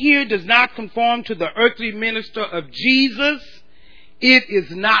you hear does not conform to the earthly minister of Jesus, it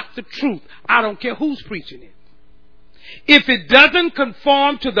is not the truth. I don't care who's preaching it. If it doesn't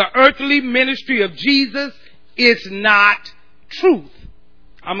conform to the earthly ministry of Jesus, it's not truth.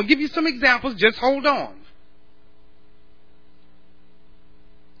 I'm going to give you some examples. Just hold on.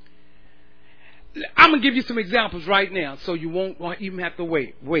 I'm going to give you some examples right now so you won't even have to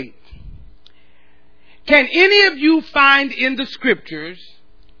wait. Can any of you find in the scriptures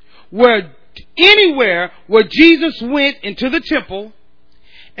anywhere where Jesus went into the temple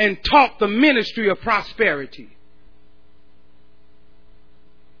and taught the ministry of prosperity?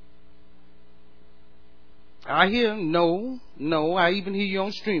 I hear no, I even hear you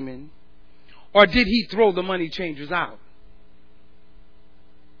on streaming. Or did he throw the money changers out?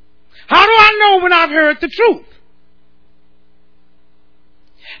 How do I know when I've heard the truth?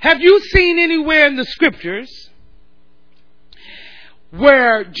 Have you seen anywhere in the scriptures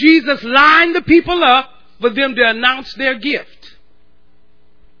where Jesus lined the people up for them to announce their gift?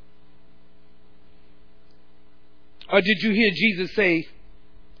 Or did you hear Jesus say,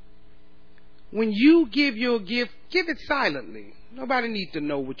 when you give your gift, give it silently. Nobody needs to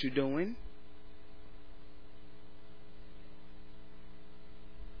know what you're doing.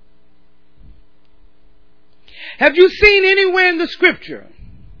 Have you seen anywhere in the scripture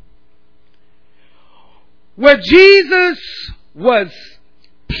where Jesus was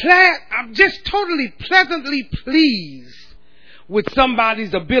just totally pleasantly pleased with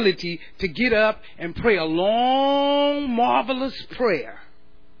somebody's ability to get up and pray a long, marvelous prayer?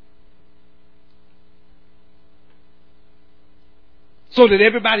 So that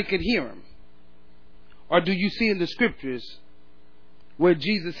everybody could hear him? Or do you see in the scriptures where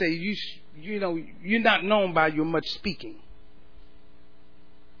Jesus said, you're not known by your much speaking?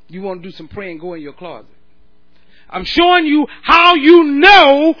 You want to do some praying, go in your closet. I'm showing you how you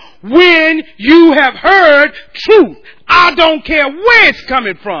know when you have heard truth. I don't care where it's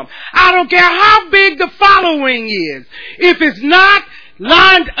coming from. I don't care how big the following is. If it's not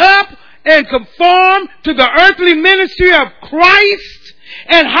lined up and conform to the earthly ministry of Christ.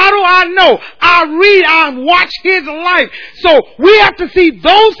 And how do I know? I watch his life. So we have to see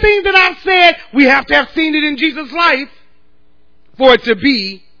those things that I've said. We have to have seen it in Jesus' life for it to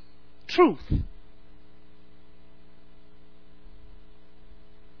be truth.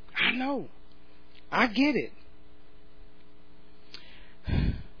 I know. I get it.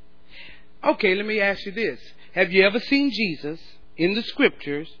 Okay, let me ask you this. Have you ever seen Jesus in the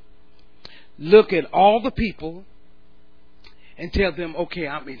scriptures look at all the people and tell them, okay,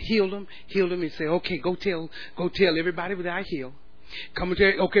 I mean, heal them, and say, okay, go tell everybody that I heal. Come and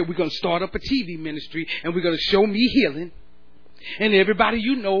tell, okay, we're going to start up a TV ministry and we're going to show me healing. And everybody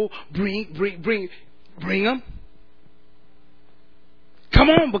you know, bring them. Come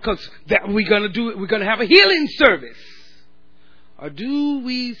on, because that we're going to do it. We're going to have a healing service. Or do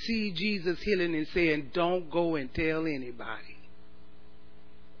we see Jesus healing and saying, don't go and tell anybody?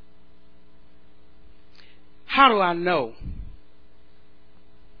 How do I know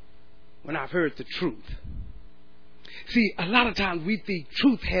when I've heard the truth? See, a lot of times we think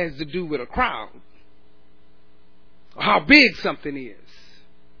truth has to do with a crowd, or how big something is,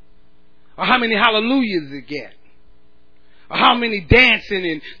 or how many hallelujahs it get, or how many dancing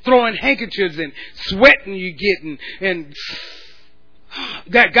and throwing handkerchiefs and sweating you get, and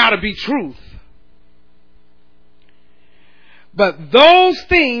that got to be truth. But those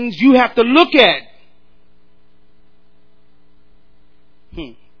things you have to look at.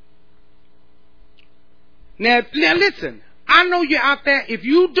 Now listen, I know you're out there. If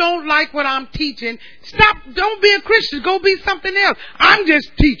you don't like what I'm teaching, stop. Don't be a Christian. Go be something else. I'm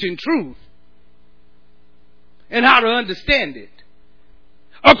just teaching truth and how to understand it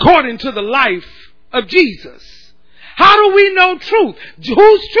according to the life of Jesus. How do we know truth?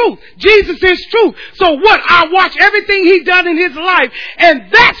 Who's truth? Jesus is truth. So what? I watch everything he done in his life,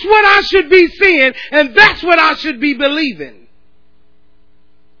 and that's what I should be seeing, and that's what I should be believing.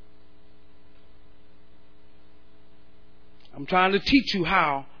 I'm trying to teach you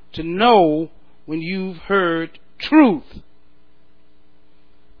how to know when you've heard truth.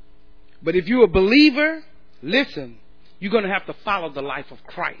 But if you're a believer, listen, you're going to have to follow the life of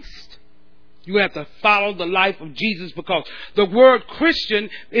Christ. You have to follow the life of Jesus, because the word Christian,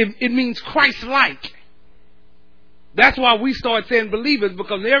 it means Christ-like. That's why we start saying believers,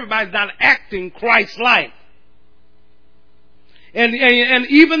 because everybody's not acting Christ-like. And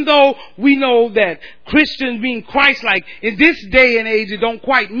even though we know that Christians being Christ-like, in this day and age, it don't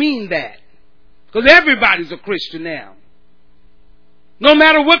quite mean that. Because everybody's a Christian now. No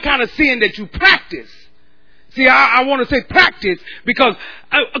matter what kind of sin that you practice. See, I want to say practice because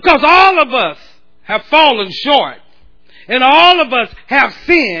all of us have fallen short. And all of us have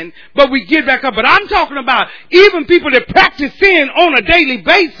sinned, but we get back up. But I'm talking about even people that practice sin on a daily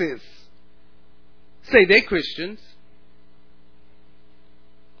basis. Say they're Christians.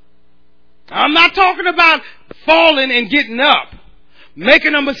 I'm not talking about falling and getting up,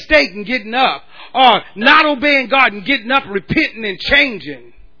 making a mistake and getting up, or not obeying God and getting up, repenting and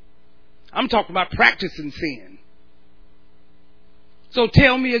changing. I'm talking about practicing sin. So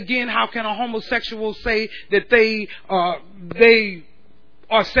tell me again, how can a homosexual say that they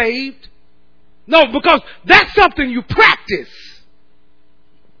are saved? No, because that's something you practice.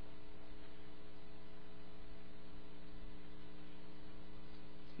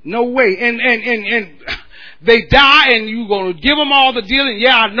 No way. And they die and you're going to give them all the deal. And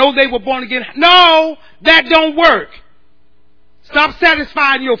yeah, I know they were born again. No, that don't work. Stop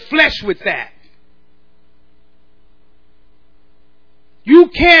satisfying your flesh with that. You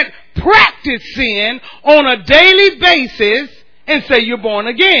can't practice sin on a daily basis and say you're born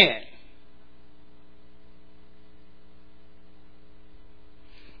again.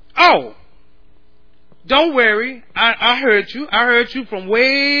 Oh, don't worry. I heard you. I heard you from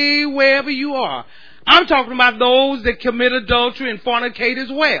way wherever you are. I'm talking about those that commit adultery and fornicate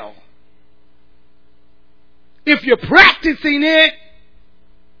as well. If you're practicing it,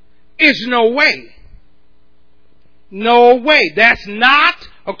 it's no way. No way. That's not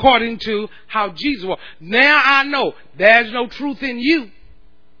according to how Jesus was. Now I know there's no truth in you.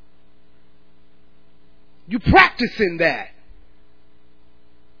 You practicing that.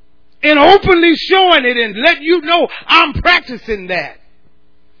 And openly showing it and let you know I'm practicing that.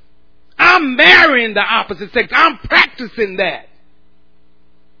 I'm marrying the opposite sex. I'm practicing that.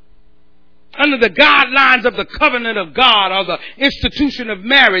 under the guidelines of the covenant of God or the institution of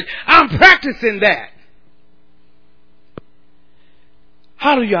marriage. I'm practicing that.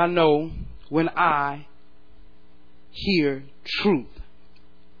 How do y'all know when I hear truth?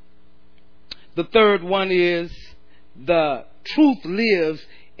 The third one is the truth lives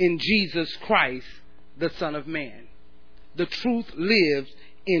in Jesus Christ, the Son of Man. The truth lives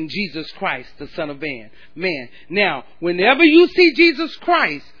in Jesus Christ, the Son of Man. Now, whenever you see Jesus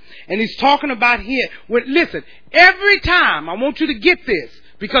Christ, and he's talking about here, listen, every time, I want you to get this,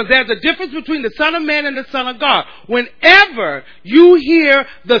 because there's a difference between the Son of Man and the Son of God. Whenever you hear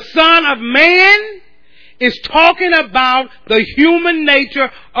the Son of Man, it's talking about the human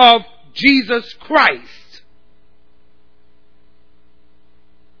nature of Jesus Christ.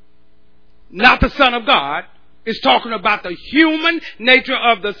 Not the Son of God. It's talking about the human nature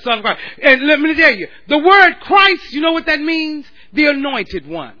of the Son of God. And let me tell you, the word Christ, you know what that means? The anointed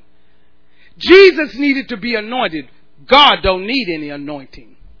one. Jesus needed to be anointed. God don't need any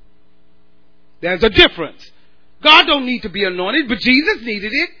anointing. There's a difference. God don't need to be anointed, but Jesus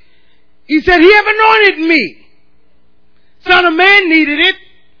needed it. He said, He have anointed me. Son of Man needed it.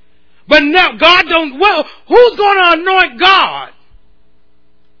 But no, God don't. Well, who's going to anoint God?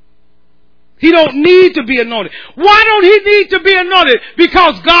 He don't need to be anointed. Why don't He need to be anointed?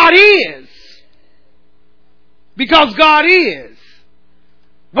 Because God is. Because God is.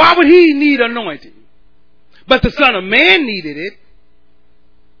 Why would He need anointing? But the Son of Man needed it.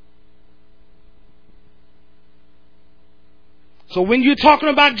 So when you're talking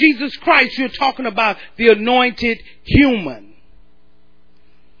about Jesus Christ, you're talking about the anointed human.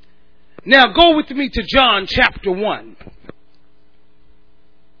 Now go with me to John chapter 1.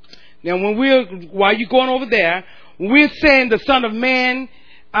 Now while you're going over there, we're saying the Son of Man,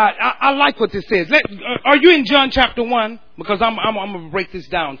 I like what this says. Are you in John chapter 1? Because I'm going to break this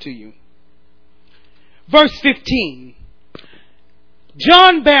down to you. Verse 15.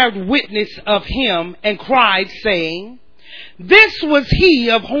 John bare witness of him and cried, saying, This was he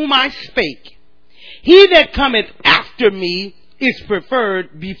of whom I spake. He that cometh after me is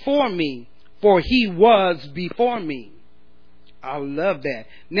preferred before me, for he was before me. I love that.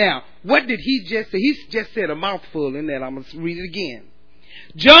 Now, what did he just say? He just said a mouthful in that. I'm going to read it again.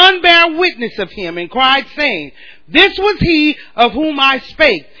 John bare witness of him and cried, saying, This was he of whom I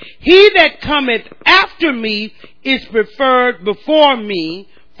spake. He that cometh after me is preferred before me,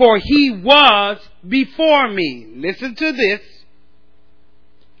 for he was before me. Listen to this.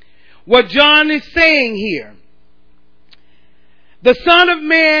 What John is saying here. The Son of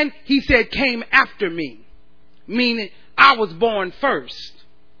Man, he said, came after me. Meaning, I was born first.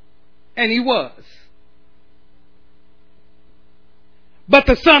 And he was. But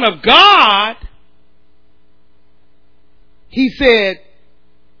the Son of God, he said,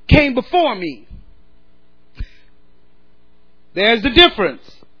 came before me. There's the difference.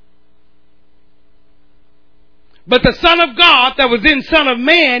 But the Son of God that was in Son of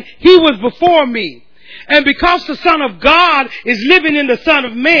Man, he was before me. And because the Son of God is living in the Son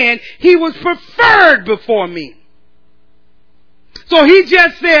of Man, he was preferred before me. So he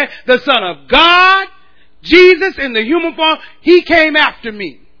just said, the Son of God, Jesus in the human form, he came after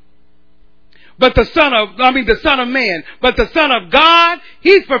me. But the Son of Man, but the Son of God,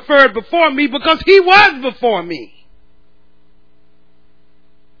 he's preferred before me because he was before me.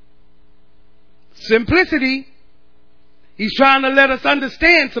 Simplicity. He's trying to let us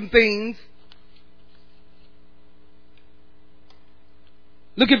understand some things.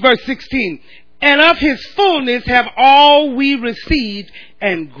 Look at verse 16. And of his fullness have all we received,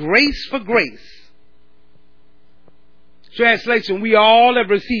 and grace for grace. Translation, we all have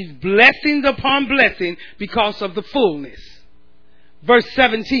received blessings upon blessing because of the fullness. Verse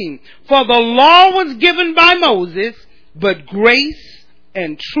 17. For the law was given by Moses, but grace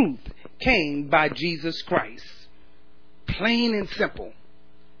and truth came by Jesus Christ. Plain and simple.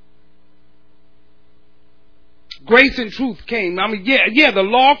 Grace and truth came. The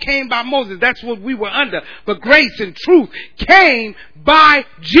law came by Moses. That's what we were under. But grace and truth came by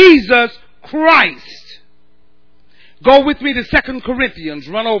Jesus Christ. Go with me to 2 Corinthians.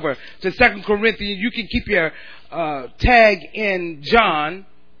 Run over to 2 Corinthians. You can keep your tag in John.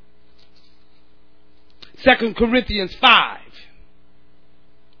 2 Corinthians 5.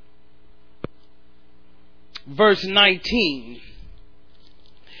 Verse 19.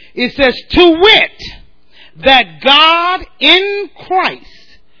 It says, to wit, that God in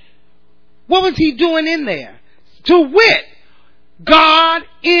Christ. What was he doing in there? To wit, God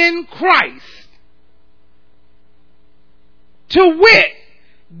in Christ. To wit,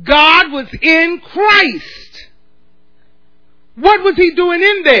 God was in Christ. What was he doing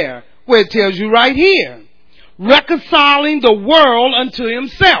in there? Well, it tells you right here. Reconciling the world unto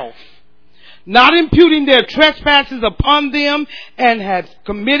himself, not imputing their trespasses upon them, and hath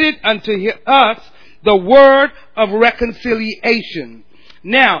committed unto us the word of reconciliation.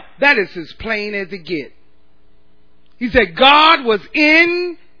 Now, that is as plain as it gets. He said God was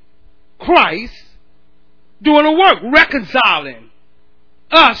in Christ doing a work, reconciling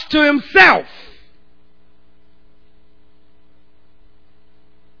us to himself.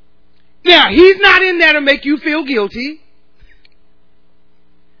 Now, he's not in there to make you feel guilty.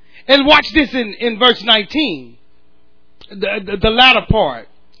 And watch this in verse 19, the latter part.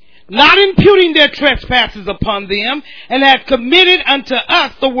 Not imputing their trespasses upon them, and hath committed unto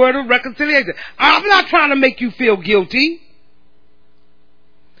us the word of reconciliation. I'm not trying to make you feel guilty.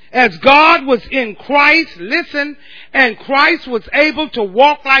 As God was in Christ, listen, and Christ was able to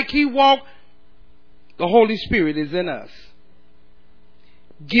walk like he walked, the Holy Spirit is in us,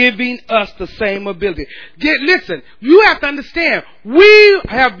 giving us the same ability. Listen, you have to understand, we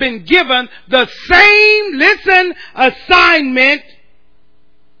have been given the same, listen, assignment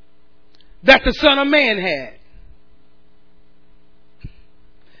that the Son of Man had.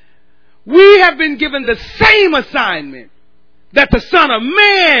 We have been given the same assignment that the Son of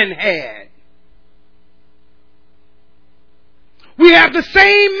Man had. We have the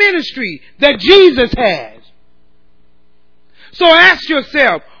same ministry that Jesus had. So ask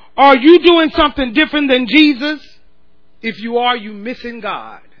yourself, are you doing something different than Jesus? If you are, you're missing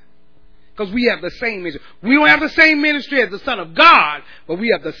God. Because we have the same ministry. We don't have the same ministry as the Son of God, but we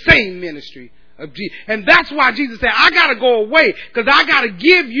have the same ministry of Jesus. And that's why Jesus said, I got to go away, because I got to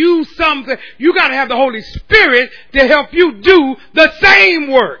give you something. You got to have the Holy Spirit to help you do the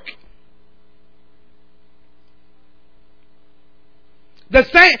same work. The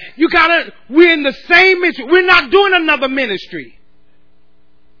same, we're in the same ministry. We're not doing another ministry.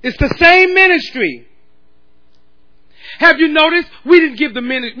 It's the same ministry. Have you noticed we didn't get the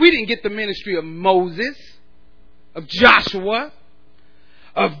ministry of Moses, of Joshua,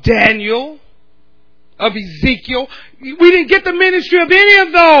 of Daniel, of Ezekiel. We didn't get the ministry of any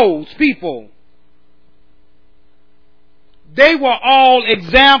of those people. They were all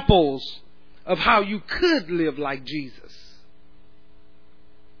examples of how you could live like Jesus.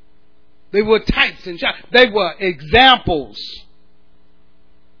 They were types and shadows. They were examples.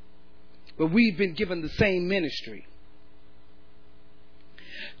 But we've been given the same ministry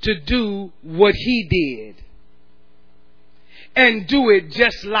to do what he did, and do it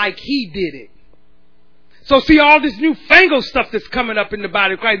just like he did it. So see all this newfangled stuff that's coming up in the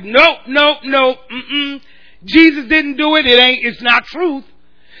body of Christ. No. Jesus didn't do it. It's not truth.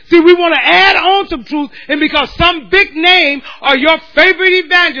 See, we want to add on some truth, and because some big name or your favorite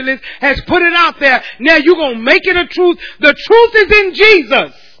evangelist has put it out there, now you're going to make it a truth. The truth is in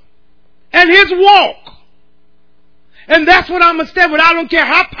Jesus and his walk. And that's what I'm going to stand with. I don't care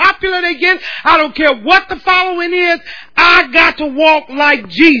how popular they get. I don't care what the following is. I got to walk like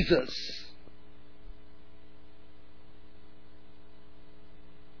Jesus.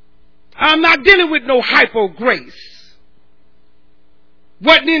 I'm not dealing with no hypo grace.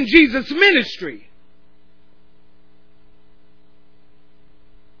 Wasn't in Jesus' ministry.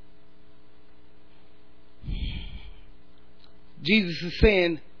 Jesus is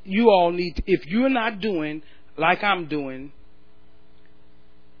saying, you all need to, if you're not doing like I'm doing,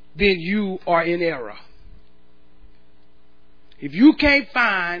 then you are in error. If you can't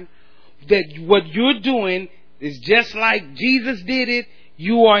find that what you're doing is just like Jesus did it,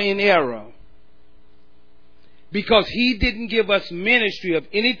 you are in error. Because he didn't give us ministry of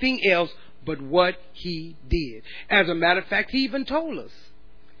anything else but what he did. As a matter of fact, he even told us.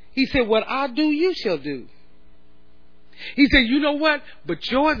 He said, what I do, you shall do. He said, you know what? But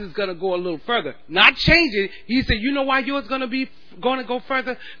yours is going to go a little further. Not change it. He said, you know why yours is going to go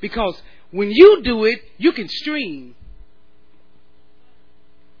further? Because when you do it, you can stream.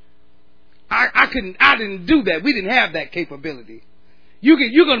 I didn't do that. We didn't have that capability. You're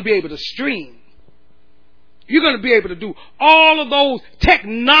going to be able to stream. You're going to be able to do all of those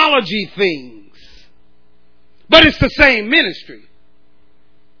technology things. But it's the same ministry.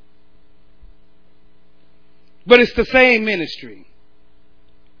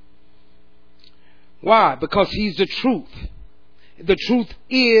 Why? Because he's the truth. The truth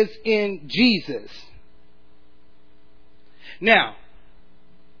is in Jesus. Now,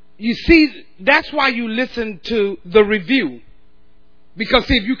 you see, that's why you listen to the review. Because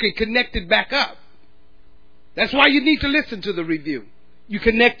see if you can connect it back up. That's why you need to listen to the review. You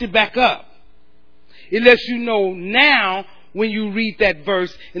connect it back up. It lets you know now when you read that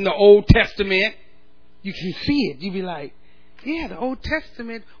verse in the Old Testament, you can see it. You be like, Yeah, the Old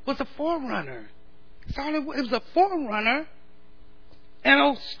Testament was a forerunner. That's all it was. It was a forerunner and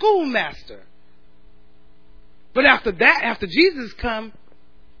a schoolmaster. But after that, after Jesus come,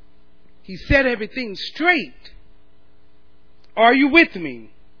 he set everything straight. Are you with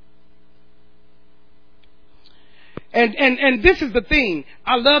me? And this is the thing.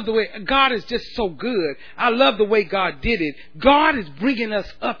 I love the way God is just so good. I love the way God did it. God is bringing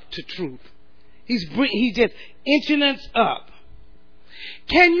us up to truth. He's just inching us up.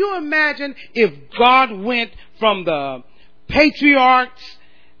 Can you imagine if God went from the patriarchs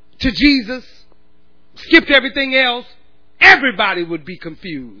to Jesus, skipped everything else? Everybody would be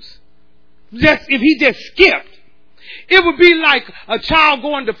confused. Just if he just skipped. It would be like a child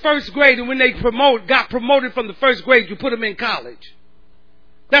going to first grade, and when they got promoted from the first grade, you put them in college.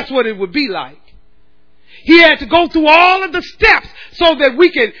 That's what it would be like. He had to go through all of the steps so that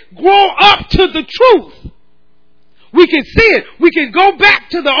we can grow up to the truth. We can see it. We can go back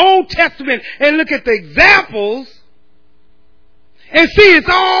to the Old Testament and look at the examples and see it's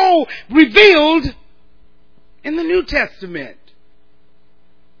all revealed in the New Testament.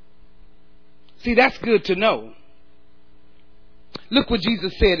 See, that's good to know. Look what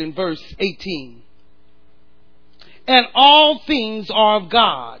Jesus said in verse 18. And all things are of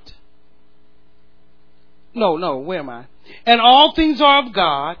God. No, where am I? And all things are of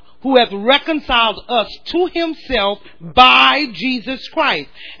God, who hath reconciled us to himself by Jesus Christ,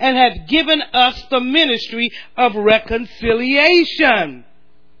 and hath given us the ministry of reconciliation.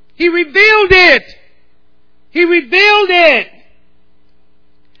 He revealed it. He revealed it.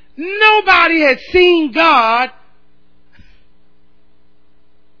 Nobody has seen God.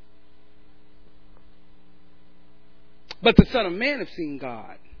 But the Son of Man has seen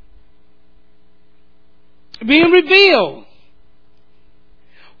God being revealed.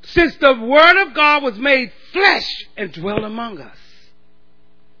 Since the Word of God was made flesh and dwelt among us.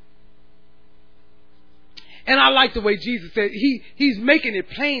 And I like the way Jesus said, he's making it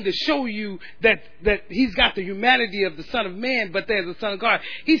plain to show you that he's got the humanity of the Son of Man, but there's the Son of God.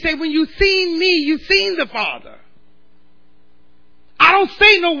 He said, when you seen me, you seen the Father. I don't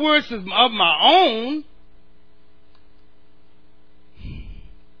say no words of my own.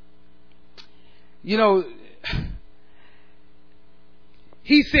 You know,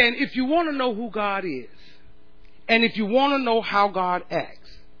 he's saying, if you want to know who God is, and if you want to know how God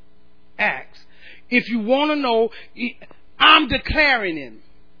acts, if you want to know, I'm declaring him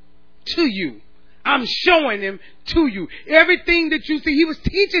to you. I'm showing him to you. Everything that you see, he was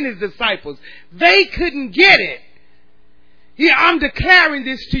teaching his disciples. They couldn't get it. Yeah, I'm declaring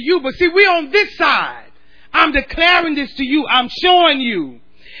this to you. But see, we're on this side. I'm declaring this to you. I'm showing you.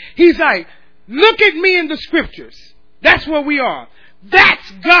 He's like, look at me in the scriptures. That's where we are.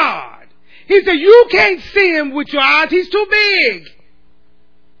 That's God. He said, you can't see him with your eyes. He's too big.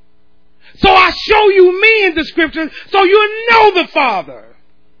 So I show you me in the scriptures so you know the Father.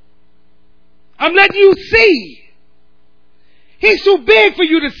 I'm letting you see. He's too big for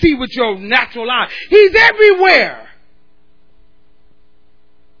you to see with your natural eye. He's everywhere.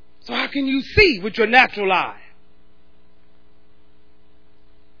 So how can you see with your natural eye?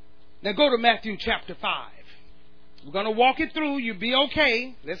 Now go to Matthew chapter 5. We're going to walk it through. You'll be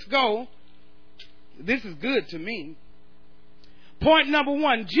okay. Let's go. This is good to me. Point number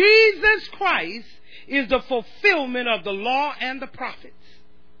 1. Jesus Christ is the fulfillment of the law and the prophets.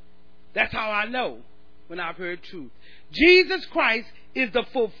 That's how I know when I've heard truth. Jesus Christ is the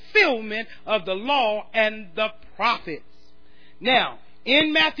fulfillment of the law and the prophets. Now,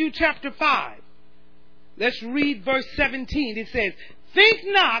 in Matthew chapter 5, let's read verse 17. It says, think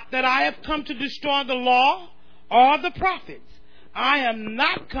not that I have come to destroy the law or the prophets. I am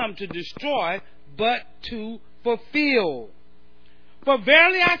not come to destroy, but to fulfill. For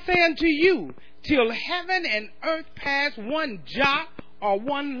verily I say unto you, till heaven and earth pass, one jot or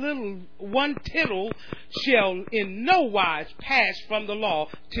one tittle shall in no wise pass from the law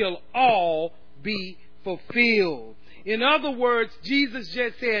till all be fulfilled. In other words, Jesus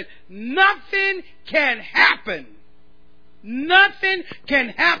just said, nothing can happen. Nothing can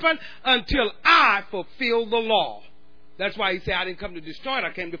happen until I fulfill the law. That's why he said, I didn't come to destroy it,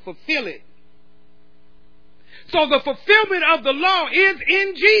 I came to fulfill it. So the fulfillment of the law is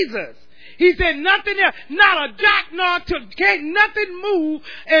in Jesus. He said nothing else, not a dot nor can't nothing move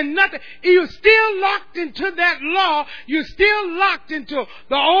and nothing. You're still locked into that law. You're still locked into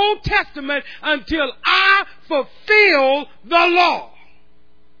the Old Testament until I fulfill the law.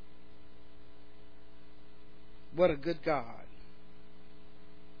 What a good God.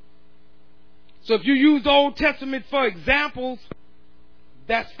 So if you use the Old Testament for examples,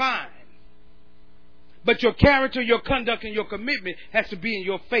 that's fine. But your character, your conduct, and your commitment has to be in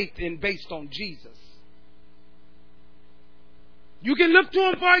your faith and based on Jesus. You can look to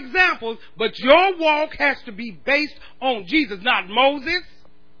him for examples, but your walk has to be based on Jesus, not Moses,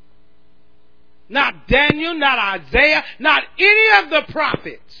 not Daniel, not Isaiah, not any of the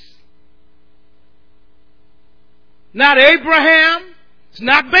prophets, not Abraham. It's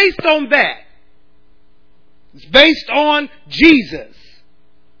not based on that. It's based on Jesus.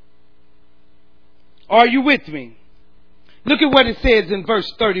 Are you with me? Look at what it says in verse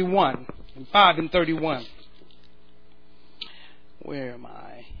 31, 5 and 31. Where am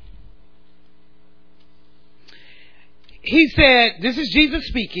I? He said, this is Jesus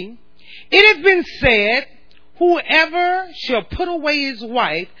speaking, it has been said, whoever shall put away his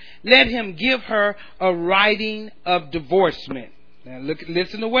wife, let him give her a writing of divorcement. Now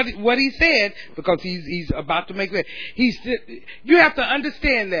listen to what he said, because he's about to make that. You have to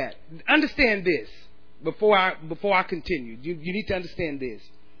understand that. Understand this before I continue. You need to understand this.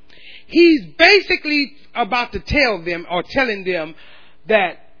 He's basically about to tell them, or telling them,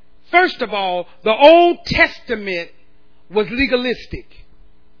 that first of all, the Old Testament was legalistic.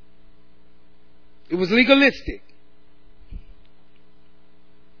 It was legalistic.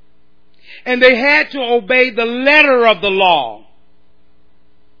 And they had to obey the letter of the law.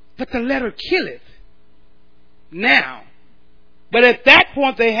 But the letter killeth. Now. But at that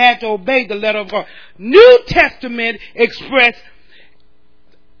point they had to obey the letter of God. New Testament expressed,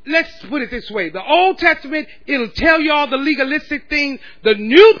 let's put it this way. The Old Testament, it'll tell you all the legalistic things. The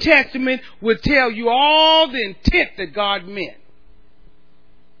New Testament will tell you all the intent that God meant.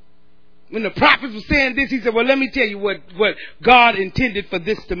 When the prophets were saying this, he said, well, let me tell you what God intended for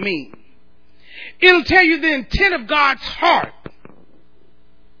this to mean. It'll tell you the intent of God's heart.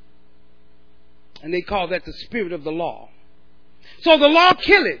 And they call that the spirit of the law. So the law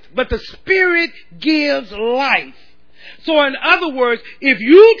killeth, but the spirit gives life. So in other words, if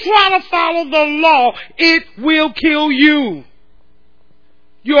you try to follow the law, it will kill you.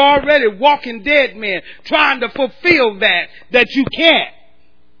 You're already walking dead, man, trying to fulfill that you can't.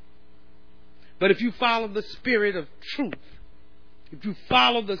 But if you follow the spirit of truth, if you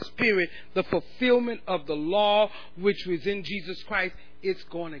follow the spirit, the fulfillment of the law, which was in Jesus Christ, it's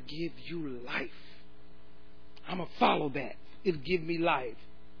going to give you life. I'm going to follow that. It'll give me life.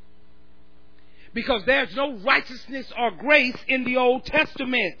 Because there's no righteousness or grace in the Old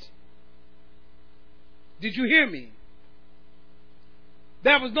Testament. Did you hear me?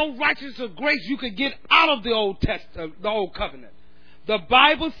 There was no righteousness or grace you could get out of the Old Covenant. The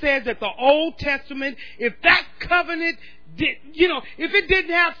Bible says that the Old Testament, if that covenant if it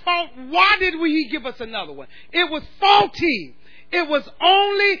didn't have fault, why did he give us another one? It was faulty. It was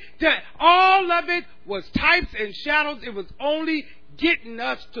only that all of it was types and shadows. It was only getting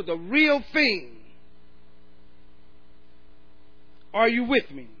us to the real thing. Are you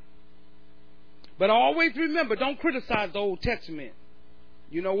with me? But always remember, don't criticize the Old Testament.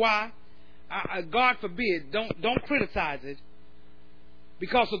 You know why? God forbid, don't criticize it.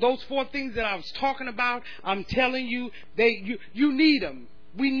 Because of those 4 things that I was talking about, I'm telling you, you need them.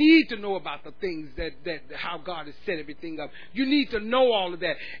 We need to know about the things that how God has set everything up. You need to know all of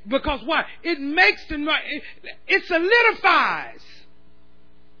that. Because why? It makes it solidifies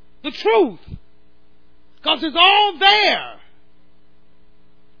the truth. Because it's all there.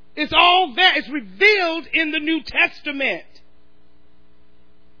 It's all there. It's revealed in the New Testament.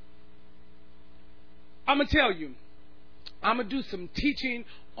 I'm going to tell you. I'm going to do some teaching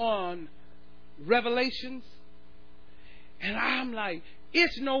on Revelations. And I'm like,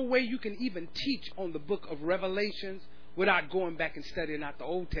 it's no way you can even teach on the book of Revelations without going back and studying out the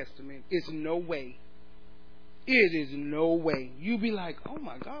Old Testament. It's no way. It is no way. You be like, oh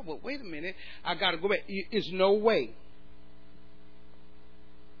my God, well, wait a minute. I got to go back. It's no way.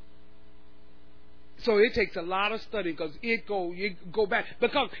 So it takes a lot of study because you go back.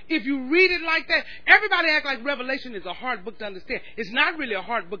 Because if you read it like that, everybody act like Revelation is a hard book to understand. It's not really a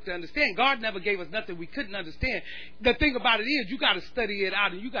hard book to understand. God never gave us nothing we couldn't understand. The thing about it is you got to study it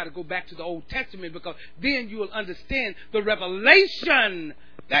out and you got to go back to the Old Testament because then you will understand the revelation.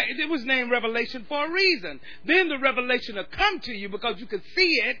 That it was named Revelation for a reason. Then the revelation will come to you because you can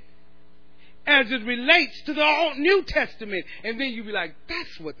see it as it relates to the Old New Testament. And then you'll be like,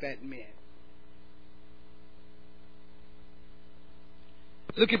 that's what that meant.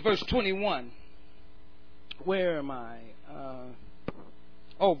 Look at verse 21. Where am I?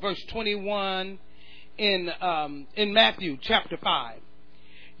 Verse 21 in Matthew chapter 5.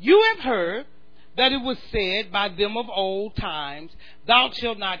 You have heard that it was said by them of old times, thou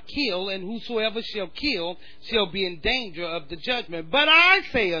shalt not kill, and whosoever shall kill shall be in danger of the judgment. But I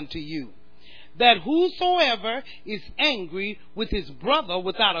say unto you, that whosoever is angry with his brother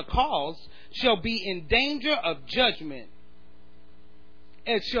without a cause shall be in danger of judgment.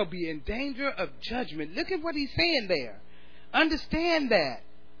 And shall be in danger of judgment. Look at what he's saying there. Understand that.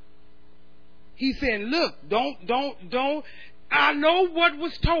 He's saying, look, don't. I know what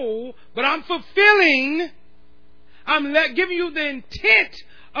was told, but I'm fulfilling. I'm giving you the intent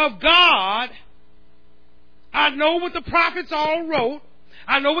of God. I know what the prophets all wrote.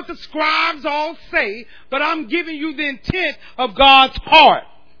 I know what the scribes all say, but I'm giving you the intent of God's heart.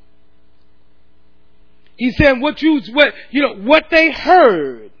 He said what they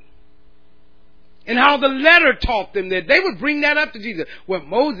heard and how the letter taught them that. They would bring that up to Jesus. Well,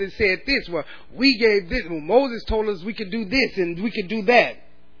 Moses said this. Well, we gave this. Well, Moses told us we could do this and we could do that.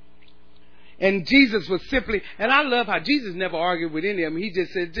 And Jesus was simply, and I love how Jesus never argued with any of them. He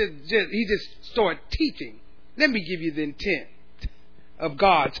just said, he just started teaching. Let me give you the intent of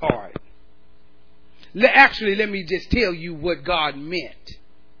God's heart. Actually, let me just tell you what God meant.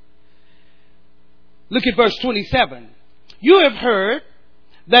 Look at verse 27. You have heard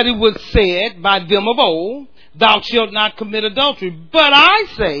that it was said by them of old, thou shalt not commit adultery. But I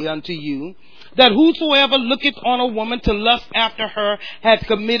say unto you, that whosoever looketh on a woman to lust after her hath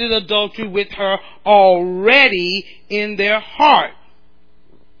committed adultery with her already in their heart.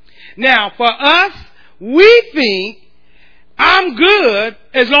 Now, for us, we think I'm good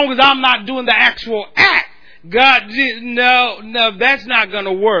as long as I'm not doing the actual act. God, no, that's not going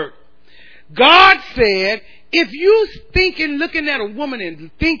to work. God said, if you thinking, looking at a woman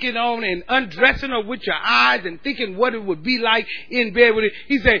and thinking on and undressing her with your eyes and thinking what it would be like in bed with it,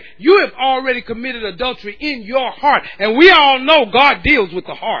 he said, you have already committed adultery in your heart. And we all know God deals with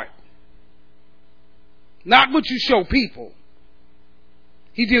the heart. Not what you show people.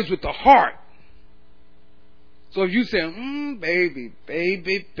 He deals with the heart. So if you say, baby,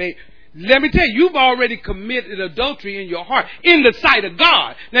 let me tell you, you've already committed adultery in your heart, in the sight of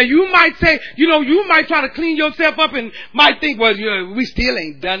God. Now you might say, you might try to clean yourself up and might think, well, we still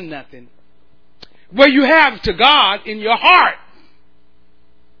ain't done nothing. Well, you have to God in your heart.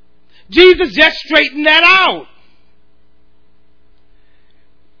 Jesus just straightened that out.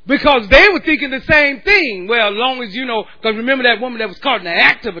 Because they were thinking the same thing. Well, as long as because remember that woman that was caught in the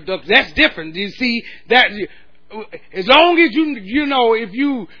act of adultery, that's different. You see, that as long as if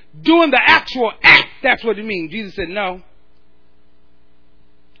you doing the actual act, that's what it means. Jesus said, no.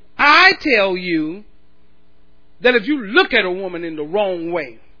 I tell you that if you look at a woman in the wrong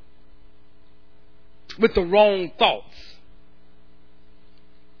way, with the wrong thoughts,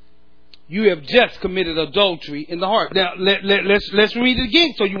 you have just committed adultery in the heart. Now, let's read it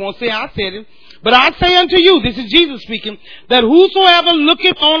again so you won't say I said it. But I say unto you, this is Jesus speaking, that whosoever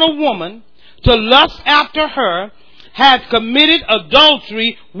looketh on a woman to lust after her hath committed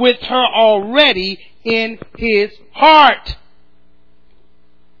adultery with her already in his heart.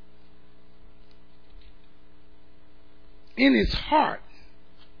 In his heart.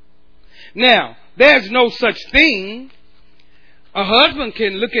 Now, there's no such thing. A husband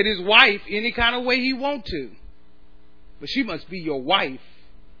can look at his wife any kind of way he wants to. But she must be your wife.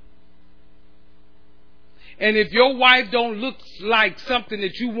 And if your wife don't look like something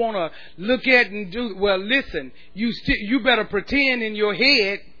that you want to look at and do, well, listen, you better pretend in your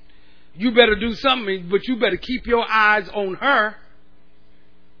head. You better do something, but you better keep your eyes on her.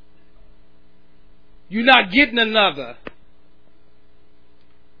 You're not getting another.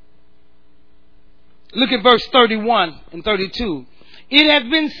 Look at verse 31 and 32. It has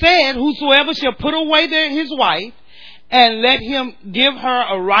been said, whosoever shall put away his wife, and let him give her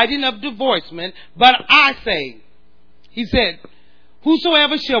a writing of divorcement. But I say, he said,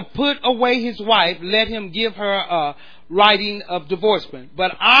 whosoever shall put away his wife, let him give her a writing of divorcement.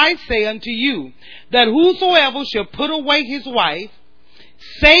 But I say unto you, that whosoever shall put away his wife,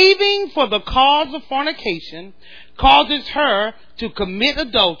 saving for the cause of fornication, causes her to commit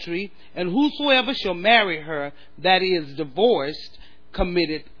adultery, and whosoever shall marry her, that is divorced,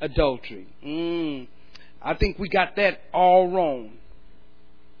 committed adultery. I think we got that all wrong.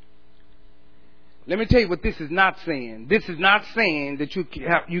 Let me tell you what this is not saying. This is not saying that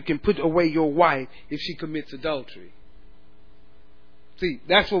you can put away your wife if she commits adultery. See,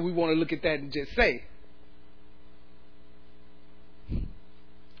 that's what we want to look at that and just say.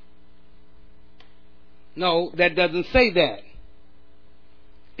 No, that doesn't say that.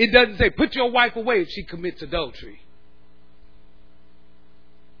 It doesn't say put your wife away if she commits adultery.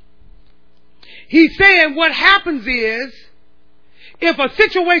 He's saying what happens is, if a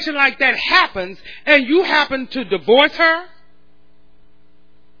situation like that happens and you happen to divorce her,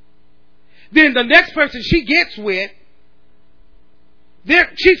 then the next person she gets with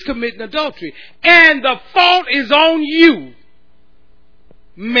She's committing adultery. And the fault is on you.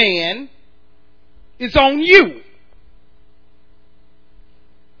 Man, it's on you.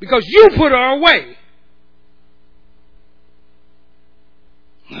 Because you put her away.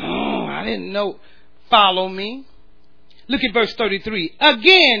 Oh, I didn't know. Follow me. Look at verse 33.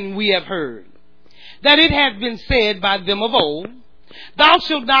 Again we have heard that it has been said by them of old, thou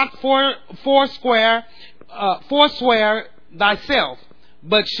shalt not forswear thyself,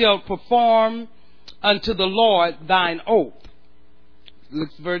 but shalt perform unto the Lord thine oath. Look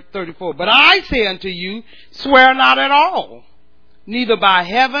at verse 34. But I say unto you, swear not at all, neither by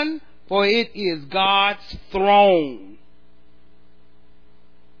heaven, for it is God's throne.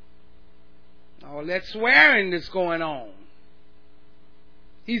 All that swearing that's going on.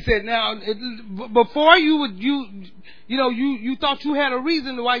 He said, now, before you thought you had a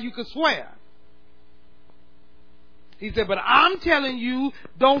reason why you could swear. He said, but I'm telling you,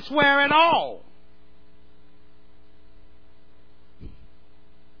 don't swear at all.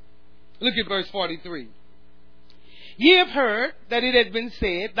 Look at verse 43. Ye have heard that it had been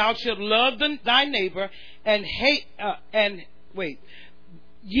said, thou shalt love thy neighbor and hate,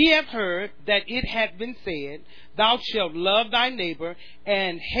 Ye have heard that it hath been said, thou shalt love thy neighbor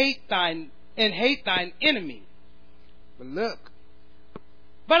and hate thine enemy. But look,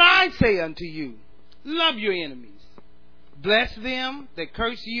 but I say unto you, love your enemies, bless them that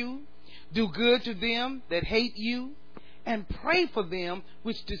curse you, do good to them that hate you, and pray for them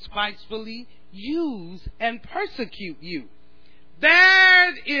which despitefully use and persecute you.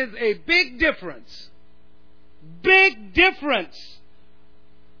 There is a big difference. Big difference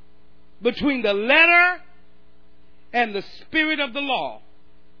between the letter and the spirit of the law.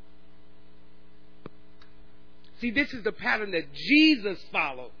 See, this is the pattern that Jesus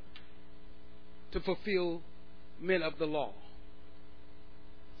followed to fulfill men of the law.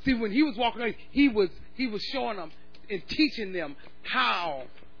 See, when he was walking around, he was showing them and teaching them how.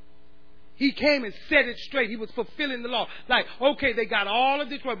 He came and set it straight. He was fulfilling the law. Like, okay, they got all of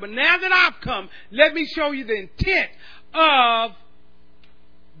this right, but now that I've come, let me show you the intent of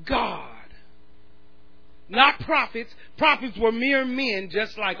God. Not prophets. Prophets were mere men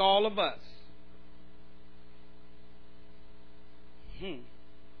just like all of us.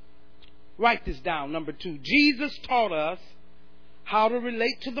 Write this down. Number 2. Jesus taught us how to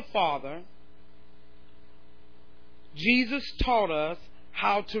relate to the Father. Jesus taught us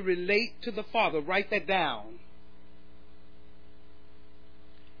how to relate to the Father. Write that down.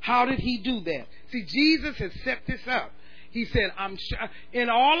 How did he do that? See, Jesus has set this up. He said, in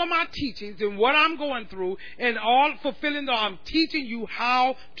all of my teachings and what I'm going through and all fulfilling the law, I'm teaching you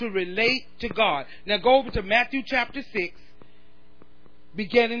how to relate to God. Now go over to Matthew chapter 6,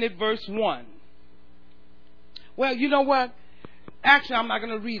 beginning at verse 1. Well, you know what? Actually, I'm not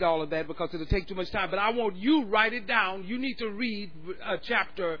going to read all of that because it'll take too much time, but I want you to write it down. You need to read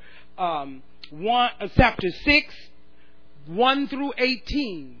chapter 6, 1 through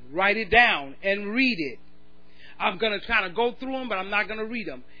 18. Write it down and read it. I'm going to kind of go through them, but I'm not going to read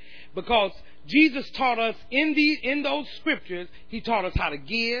them. Because Jesus taught us in those scriptures, he taught us how to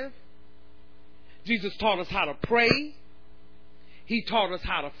give. Jesus taught us how to pray. He taught us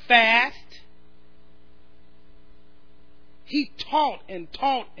how to fast. He taught and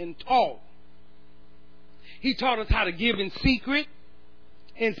taught and taught. He taught us how to give in secret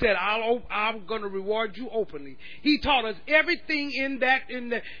and said, I'm going to reward you openly. He taught us everything in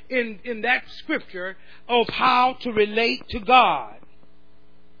that scripture of how to relate to God.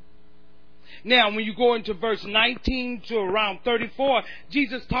 Now, when you go into verse 19 to around 34,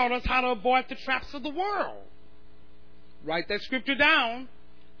 Jesus taught us how to avoid the traps of the world. Write that scripture down.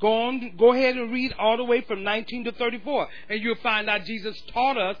 Go ahead and read all the way from 19 to 34, and you'll find out Jesus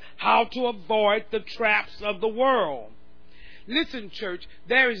taught us how to avoid the traps of the world. Listen, church,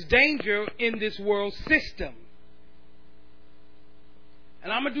 there is danger in this world system.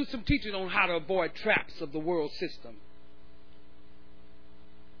 And I'm going to do some teaching on how to avoid traps of the world system.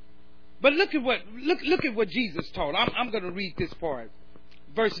 But look at what Jesus taught. I'm going to read this part.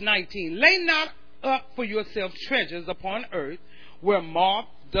 Verse 19. Lay not up for yourselves treasures upon earth, where moth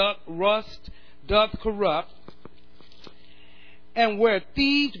doth rust, doth corrupt, and where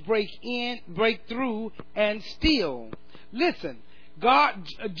thieves break through and steal. Listen,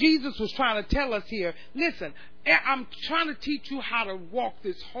 Jesus was trying to tell us here, listen, I'm trying to teach you how to walk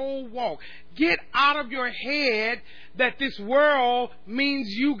this whole walk. Get out of your head that this world means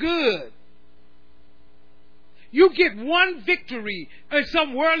you good. You get one victory in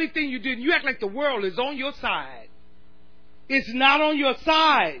some worldly thing you did, and you act like the world is on your side. It's not on your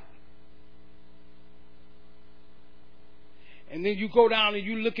side. And then you go down and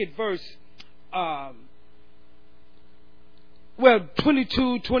you look at verse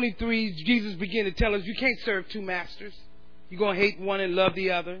 22, 23, Jesus began to tell us you can't serve two masters. You're going to hate one and love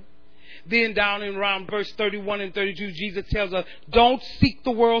the other. Then down in around verse 31 and 32, Jesus tells us, don't seek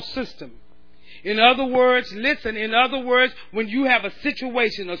the world system. In other words, listen, when you have a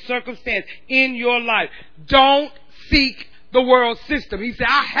situation, a circumstance in your life, don't seek the world system. He said,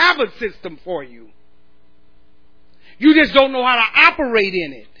 I have a system for you. You just don't know how to operate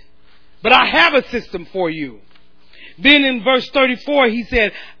in it. But I have a system for you. Then in verse 34, he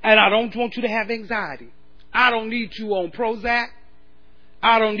said, and I don't want you to have anxiety. I don't need you on Prozac.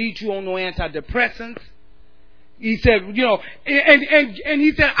 I don't need you on no antidepressants. He said, and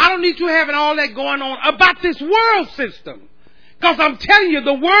he said, I don't need you having all that going on about this world system. Because I'm telling you,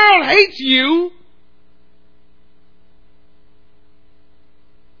 the world hates you.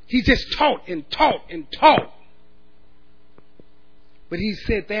 He just taught and taught and taught. But he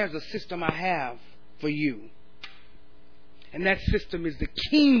said, there's a system I have for you. And that system is the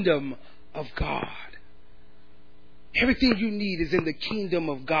kingdom of God. Everything you need is in the kingdom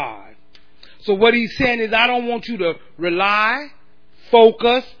of God. So what he's saying is, I don't want you to rely,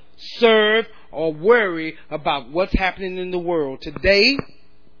 focus, serve, or worry about what's happening in the world today,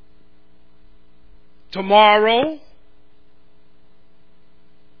 tomorrow.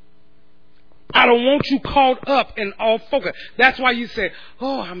 I don't want you caught up in all focus. That's why you say,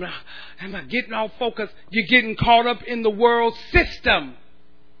 oh, I'm not getting all focused. You're getting caught up in the world system.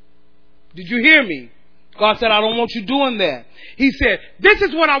 Did you hear me? God said, I don't want you doing that. He said, this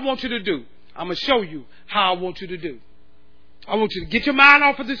is what I want you to do. I'm going to show you how I want you to do. I want you to get your mind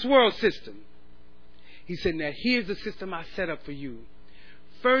off of this world system. He said, now here's the system I set up for you.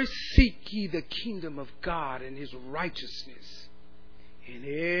 First seek ye the kingdom of God and his righteousness. And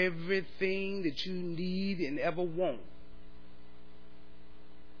everything that you need and ever want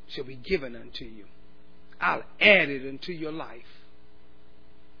shall be given unto you. I'll add it unto your life.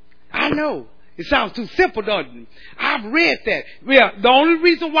 I know. It sounds too simple, doesn't it? I've read that. Yeah, the only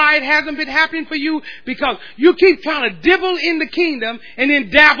reason why it hasn't been happening for you, because you keep trying to dibble in the kingdom and then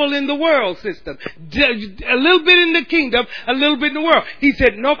dabble in the world system. A little bit in the kingdom, a little bit in the world. He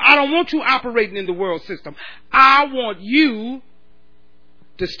said, nope, I don't want you operating in the world system. I want you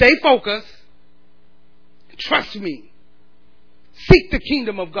to stay focused. Trust me. Seek the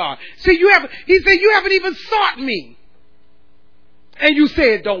kingdom of God. See, he said, you haven't even sought me. And you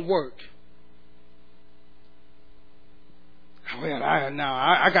say it don't work. Well,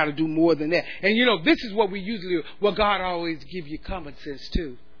 I got to do more than that. And this is what we usually do. Well, God always give you common sense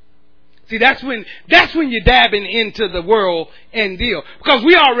too. See, that's when you're dabbing into the world and deal. Because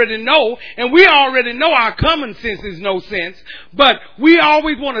we already know, and we already know our common sense is no sense. But we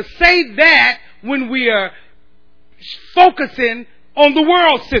always want to say that when we are focusing on the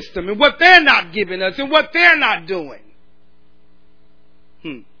world system and what they're not giving us and what they're not doing.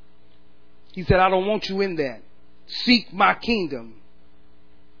 He said, I don't want you in that. Seek my kingdom.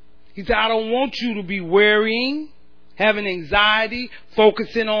 He said, I don't want you to be worrying, having anxiety,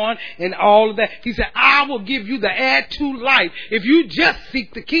 focusing on, and all of that. He said, I will give you the add to life if you just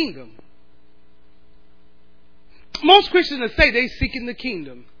seek the kingdom. Most Christians say they seeking the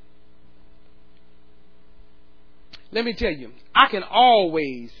kingdom. Let me tell you, I can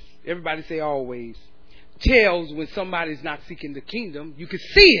always, everybody say always, tells when somebody's not seeking the kingdom. You can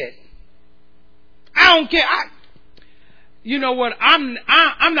see it. I don't care. You know what? I'm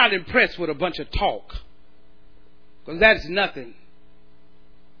not impressed with a bunch of talk. Because that's nothing.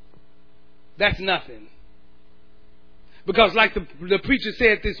 That's nothing. Because like the preacher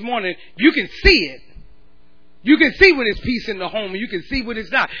said this morning, you can see it. You can see when it's peace in the home. You can see when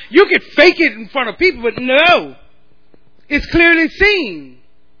it's not. You can fake it in front of people, but no. It's clearly seen.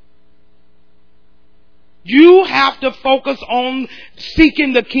 You have to focus on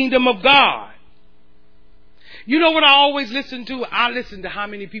seeking the kingdom of God. You know what I always listen to? I listen to how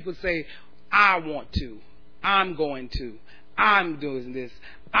many people say, I want to, I'm going to, I'm doing this,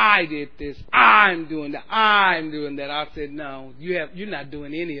 I did this, I'm doing that, I'm doing that. I said, no, you're not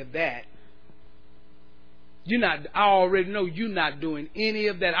doing any of that. I already know you're not doing any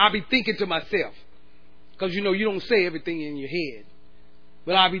of that. I'll be thinking to myself, because you don't say everything in your head.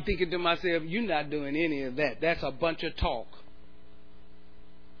 But I'll be thinking to myself, you're not doing any of that. That's a bunch of talk.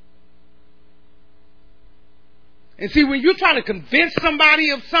 And see, when you're trying to convince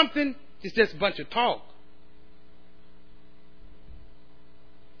somebody of something, it's just a bunch of talk.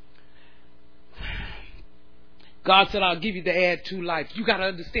 God said, I'll give you the add to life. You got to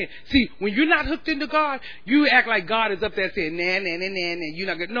understand. See, when you're not hooked into God, you act like God is up there saying, nah, nah, nah, nah, nah. You're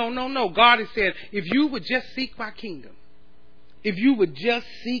not good. No. God has said, if you would just seek my kingdom, if you would just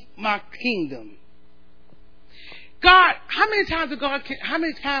seek my kingdom. God, how many times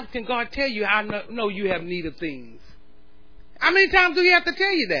can God tell you, I know you have need of things? How many times do he have to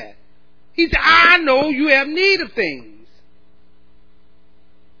tell you that? He said, I know you have need of things.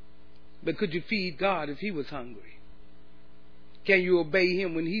 But could you feed God if he was hungry? Can you obey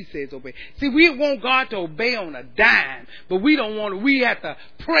him when he says obey? See, we want God to obey on a dime, but we don't want to. We have to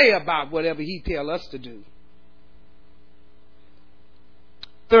pray about whatever he tells us to do.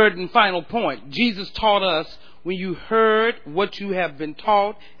 Third and final point. Jesus taught us, when you heard what you have been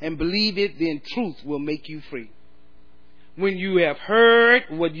taught and believe it, then truth will make you free. When you have heard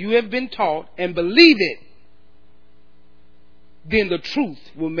what you have been taught and believe it, then the truth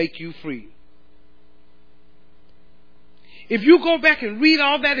will make you free. If you go back and read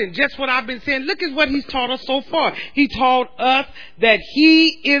all that and just what I've been saying, look at what he's taught us so far. He taught us that he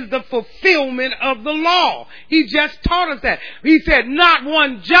is the fulfillment of the law. He just taught us that. He said, not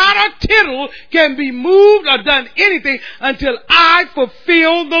one jot or tittle can be moved or done anything until I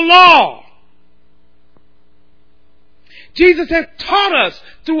fulfill the law. Jesus has taught us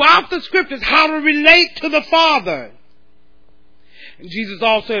throughout the scriptures how to relate to the Father. And Jesus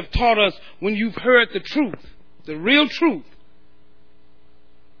also has taught us, when you've heard the truth, the real truth,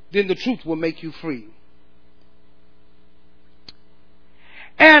 then the truth will make you free.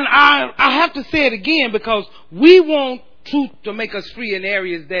 And I have to say it again, because we want truth to make us free in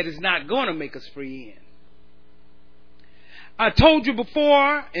areas that is not going to make us free in. I told you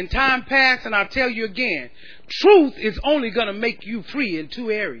before in time past, and I'll tell you again, truth is only going to make you free in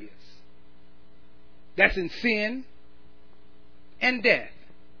two areas. That's in sin and death.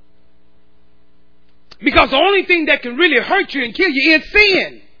 Because the only thing that can really hurt you and kill you is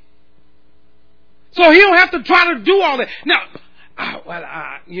sin. So he don't have to try to do all that.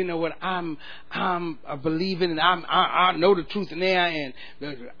 Now, you know what? I'm believing, and I know the truth in there, and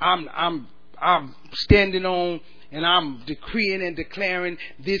I'm standing on, and I'm decreeing and declaring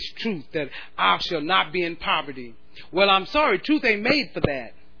this truth, that I shall not be in poverty. Well, I'm sorry, truth ain't made for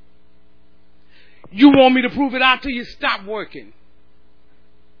that. You want me to prove it out to you? Stop working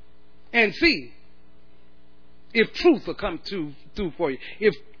and see if truth will come through for you.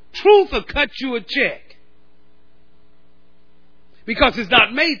 If truth will cut you a check. Because it's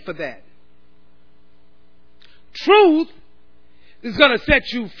not made for that. Truth is going to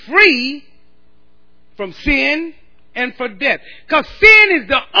set you free from sin and for death. Because sin is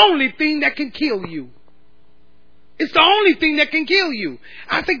the only thing that can kill you. It's the only thing that can kill you.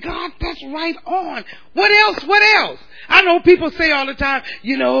 I say, God, that's right on. What else? What else? I know people say all the time,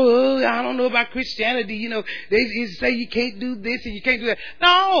 I don't know about Christianity. They say you can't do this and you can't do that.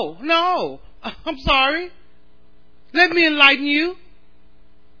 No. I'm sorry. Let me enlighten you.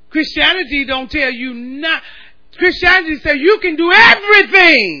 Christianity don't tell you not. Christianity says you can do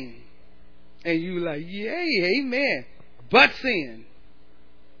everything. And you like, yay, amen. But sin.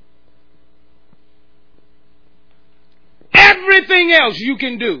 Everything else you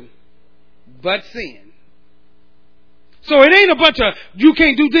can do but sin. So it ain't a bunch of, you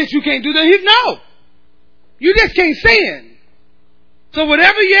can't do this, you can't do that. No. You just can't sin. So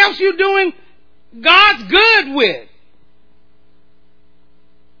whatever else you're doing, God's good with.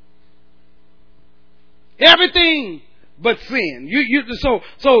 Everything but sin.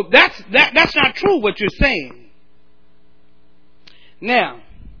 So that's not true what you're saying. Now,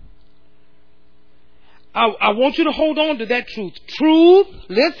 I want you to hold on to that truth. Truth,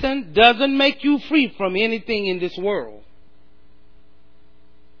 listen, doesn't make you free from anything in this world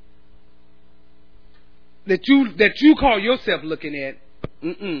that you call yourself looking at.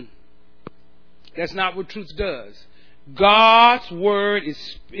 That's not what truth does. God's word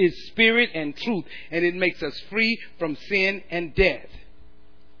is spirit and truth, and it makes us free from sin and death.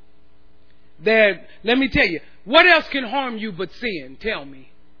 Let me tell you, what else can harm you but sin? Tell me.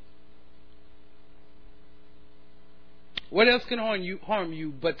 What else can harm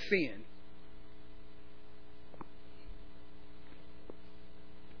you but sin?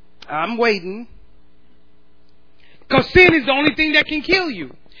 I'm waiting. Because sin is the only thing that can kill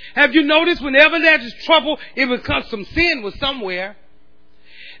you. Have you noticed whenever there's trouble, it was because some sin was somewhere?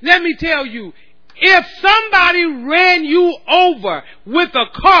 Let me tell you, if somebody ran you over with a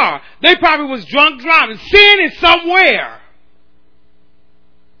car, they probably was drunk driving. Sin is somewhere.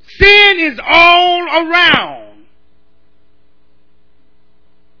 Sin is all around.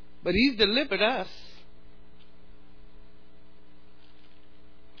 But he's delivered us.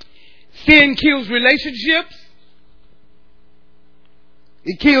 Sin kills relationships.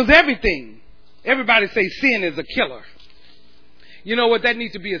 It kills everything. Everybody say sin is a killer. You know what? That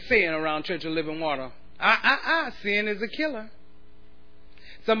needs to be a saying around Church of Living Water. Sin is a killer.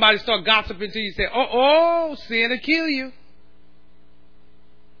 somebody start gossiping to you, say, oh, sin will kill you.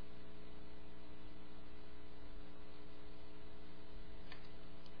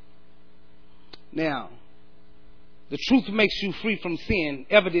 Now, the truth makes you free from sin.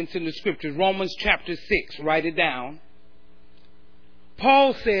 Evidence in the scriptures. Romans chapter 6. Write it down.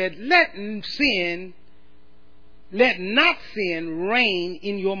 Paul said, let not sin reign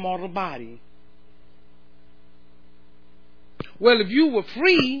in your mortal body. Well, if you were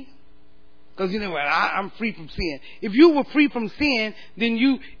free, because you know what, I'm free from sin. If you were free from sin,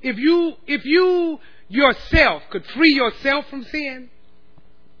 then if you yourself could free yourself from sin,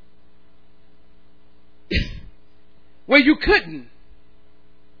 well, you couldn't.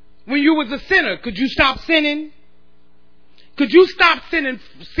 When you was a sinner, could you stop sinning? Could you stop sin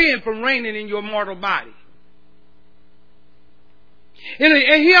from reigning in your mortal body?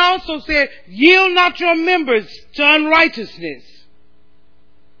 And he also said, yield not your members to unrighteousness.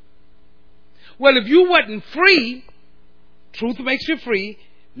 Well, if you wasn't free, truth makes you free.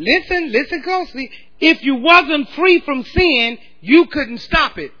 Listen closely. If you wasn't free from sin, you couldn't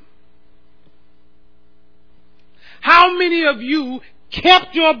stop it. How many of you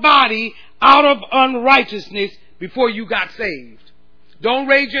kept your body out of unrighteousness before you got saved? Don't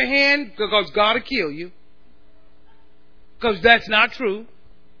raise your hand because God will kill you. Because that's not true.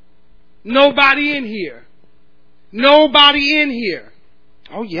 Nobody in here. Nobody in here.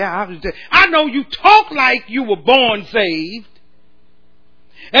 Oh yeah, I know you talk like you were born saved.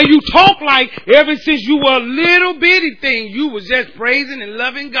 And you talk like ever since you were a little bitty thing, you was just praising and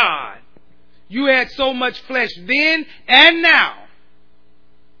loving God. You had so much flesh then and now.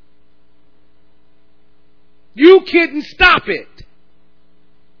 You couldn't stop it.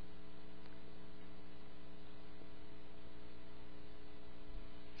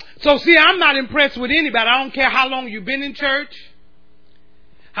 So see, I'm not impressed with anybody. I don't care how long you've been in church,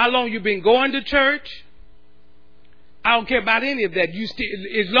 how long you've been going to church. I don't care about any of that.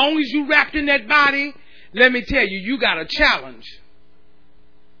 As long as you wrapped in that body, let me tell you, you got a challenge.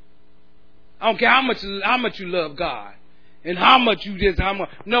 I don't care how much you love God and how much you just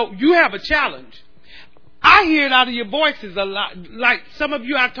no, you have a challenge. I hear it out of your voices a lot. Like some of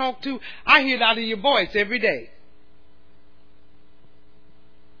you I talk to, I hear it out of your voice every day.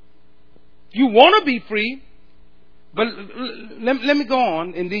 You want to be free, but let me go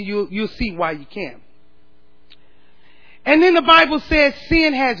on, and then you'll see why you can't. And then the Bible says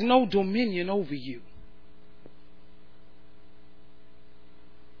sin has no dominion over you.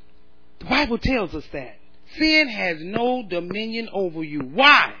 The Bible tells us that. Sin has no dominion over you.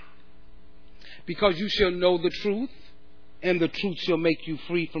 Why? Because you shall know the truth, and the truth shall make you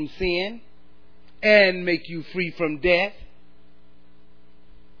free from sin, and make you free from death.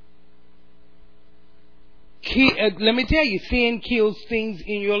 Let me tell you, sin kills things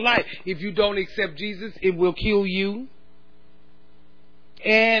in your life. If you don't accept Jesus, it will kill you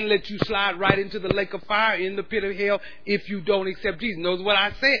and let you slide right into the lake of fire, in the pit of hell, if you don't accept Jesus. Knows what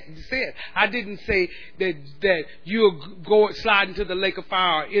I said. I didn't say that you'll go slide into the lake of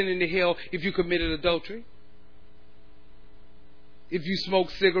fire or into hell if you committed adultery, if you smoke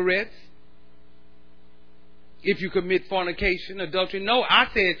cigarettes, if you commit fornication, adultery. No, I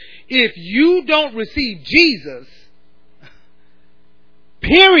said, if you don't receive Jesus,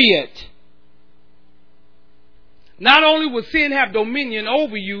 period, not only will sin have dominion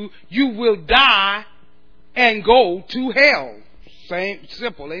over you, you will die and go to hell. Same,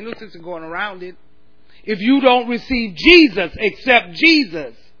 simple. Ain't no sense in going around it. If you don't receive Jesus, accept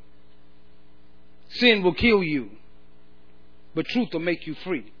Jesus, sin will kill you. But truth will make you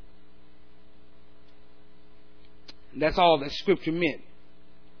free. That's all that scripture meant.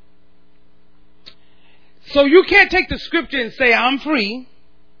 So you can't take the scripture and say, I'm free.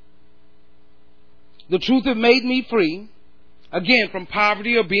 The truth has made me free. Again, from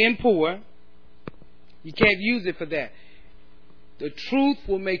poverty or being poor. You can't use it for that. The truth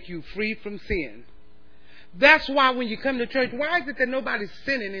will make you free from sin. That's why when you come to church, why is it that nobody's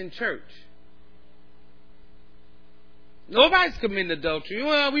sinning in church? Nobody's committing adultery.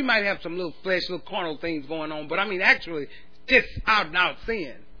 Well, we might have some little flesh, little carnal things going on, but I mean, actually, just out and out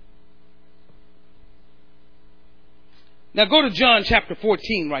sin. Now go to John chapter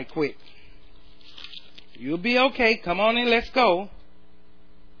 14 right quick. You'll be okay. Come on in, let's go.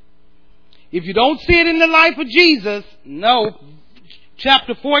 If you don't see it in the life of Jesus, no.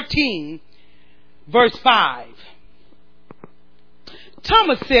 Chapter 14, verse 5.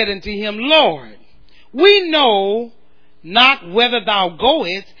 Thomas said unto him, Lord, we know not whither thou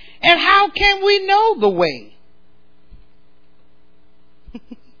goest, and how can we know the way?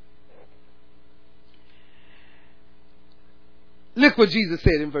 Look what Jesus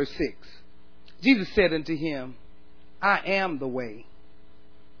said in verse 6. Jesus said unto him, I am the way,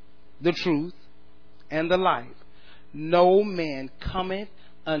 the truth, and the life. No man cometh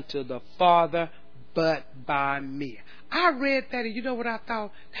unto the Father but by me. I read that, and you know what I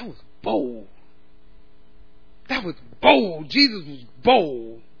thought? That was bold. That was bold. Jesus was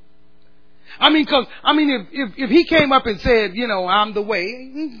bold. If he came up and said, I'm the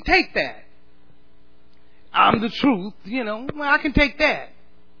way, take that. I'm the truth, I can take that.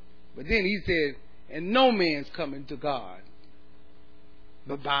 But then he said, and no man's coming to God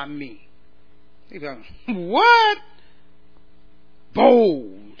but by me. He goes, what?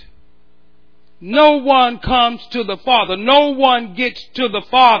 Bold. No one comes to the Father. No one gets to the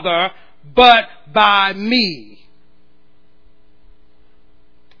Father but by me.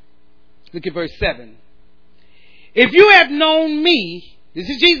 Look at verse 7. If you had known me, this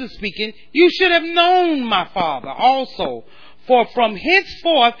is Jesus speaking, you should have known my Father also. For from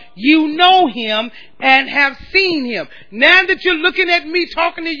henceforth you know him and have seen him. Now that you're looking at me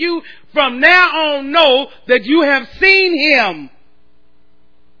talking to you, from now on know that you have seen him.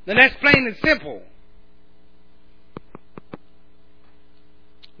 Now that's plain and simple.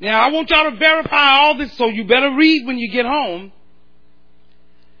 Now I want y'all to verify all this, so you better read when you get home.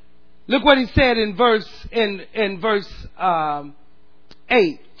 Look what he said in verse 8.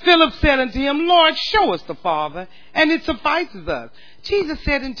 Philip said unto him, Lord, show us the Father, and it suffices us. Jesus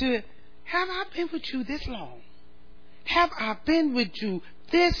said unto him, have I been with you this long? Have I been with you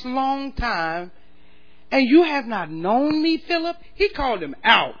this long time, and you have not known me, Philip? He called him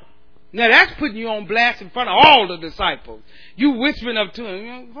out. Now that's putting you on blast in front of all the disciples. You whispering up to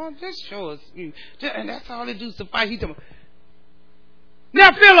him, well, just show us. And that's all it do, suffice. He told him,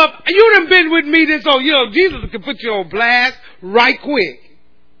 now Philip, you done been with me this whole, Jesus can put you on blast right quick.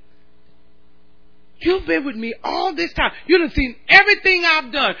 You've been with me all this time. You done seen everything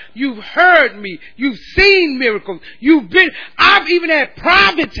I've done. You've heard me. You've seen miracles. I've even had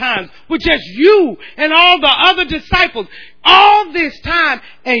private times with just you and all the other disciples. All this time.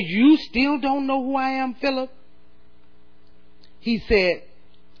 And you still don't know who I am, Philip? He said,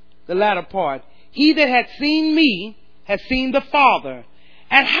 the latter part, he that hath seen me has seen the Father.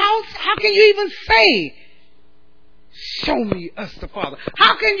 And how can you even say, show me us the Father?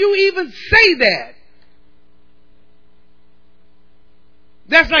 How can you even say that?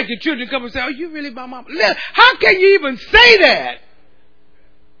 That's like your children come and say, are you really my mom? How can you even say that?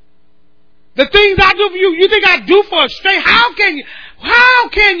 The things I do for you, you think I do for a stranger? How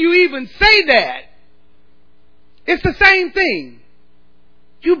can you even say that? It's the same thing.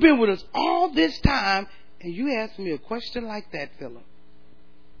 You've been with us all this time, and you ask me a question like that, Philip.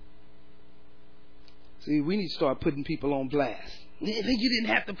 See, we need to start putting people on blast. You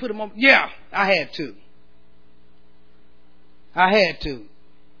didn't have to put them on. Yeah, I had to.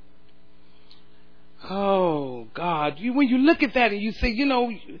 Oh, God. When you look at that and you say,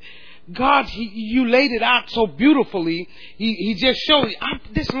 God, you laid it out so beautifully. He just showed you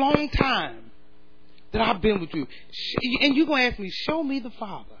this long time that I've been with you. And you're going to ask me, show me the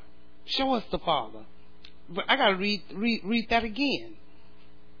Father. Show us the Father. But I got to read that again.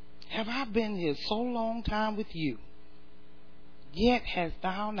 Have I been here so long time with you? Yet hast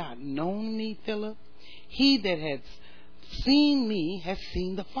thou not known me, Philip? He that has seen me has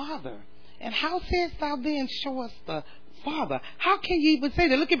seen the Father. And how sayest thou then, show us the Father? How can you even say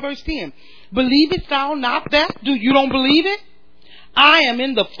that? Look at verse 10. Believest thou not that? You don't believe it? I am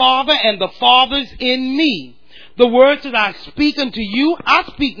in the Father, and the Father's in me. The words that I speak unto you, I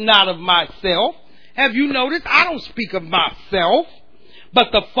speak not of myself. Have you noticed? I don't speak of myself.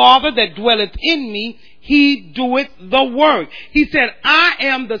 But the Father that dwelleth in me, he doeth the work. He said, I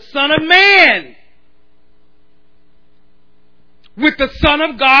am the Son of Man, with the Son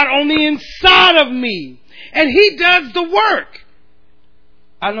of God on the inside of me. And he does the work.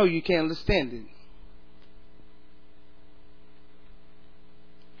 I know you can't understand it.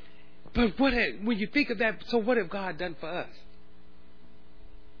 But when you think of that, so what have God done for us?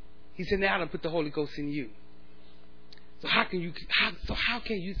 He said, now I put the Holy Ghost in you. So how can you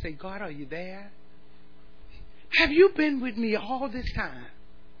say, God, are you there? Have you been with me all this time?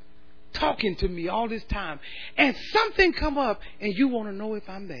 Talking to me all this time, and something come up and you want to know if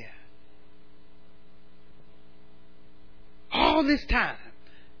I'm there. All this time.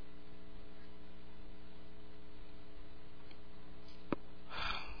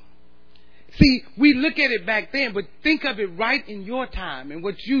 See, we look at it back then, but think of it right in your time and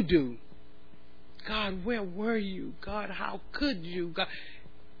what you do. God, where were you? God, how could you? God,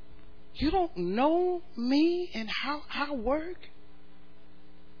 you don't know me and how I work?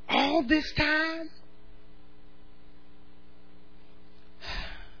 All this time?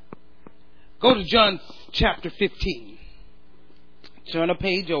 Go to John chapter 15. Turn a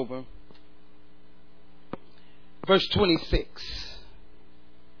page over. Verse 26.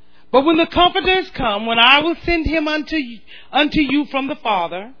 But when the Comforter is come, when I will send him unto you from the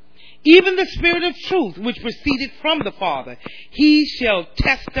Father, even the Spirit of truth, which proceeded from the Father, he shall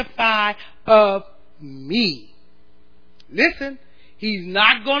testify of me. Listen, he's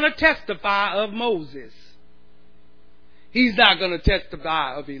not going to testify of Moses. He's not going to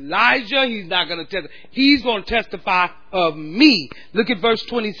testify of Elijah. He's not going to testify. He's going to testify of me. Look at verse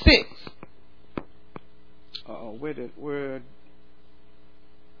 26. Where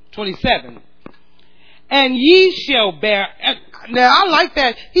 27. And ye shall bear. Now I like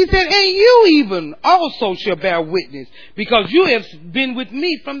that. He said, and you even also shall bear witness, because you have been with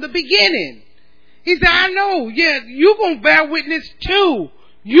me from the beginning. He said, I know. Yeah, you're going to bear witness too.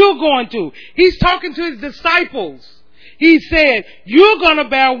 You're going to. He's talking to his disciples. He said, you're going to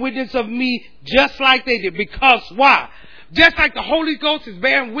bear witness of me just like they did. Because why? Just like the Holy Ghost is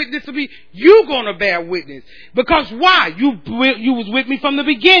bearing witness of me, you're going to bear witness. Because why? You was with me from the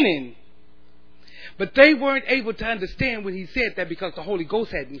beginning. But they weren't able to understand when he said that because the Holy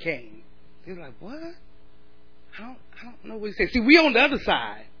Ghost hadn't came. They were like, what? I don't know what he said. See, we on the other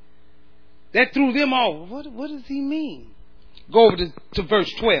side. That threw them off. What does he mean? Go over to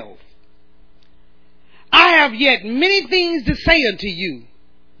verse 12. I have yet many things to say unto you,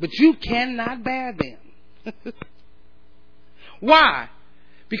 but you cannot bear them. Why?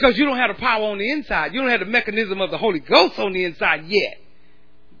 Because you don't have the power on the inside. You don't have the mechanism of the Holy Ghost on the inside yet.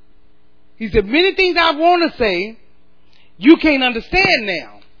 He said, many things I want to say, you can't understand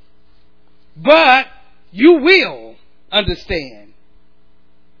now. But you will understand.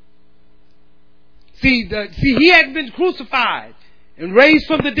 See, he had been crucified and raised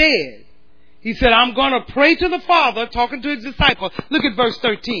from the dead. He said, I'm going to pray to the Father, talking to his disciples. Look at verse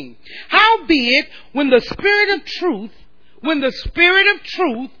 13. Howbeit, when the Spirit of truth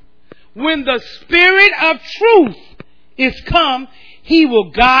is come, he will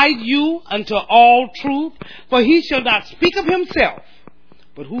guide you unto all truth, for he shall not speak of himself,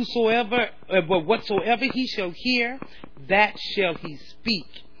 but whatsoever he shall hear, that shall he speak,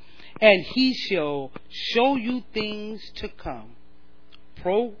 and he shall show you things to come.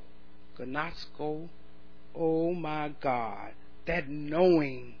 Gnosko, oh my God, that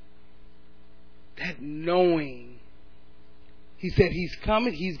knowing. He said he's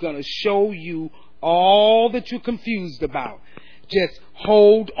coming, he's going to show you all that you're confused about. Just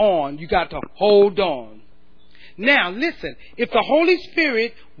hold on. You got to hold on. Now listen, if the Holy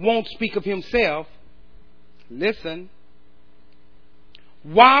Spirit won't speak of himself, listen,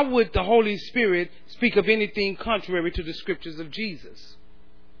 why would the Holy Spirit speak of anything contrary to the scriptures of Jesus?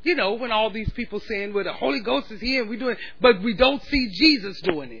 You know, when all these people saying, well, the Holy Ghost is here and we're doing it, but we don't see Jesus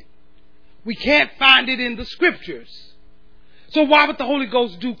doing it. We can't find it in the scriptures. So why would the Holy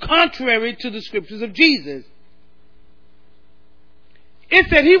Ghost do contrary to the scriptures of Jesus? It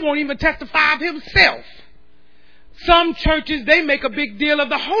said he won't even testify of himself. Some churches, they make a big deal of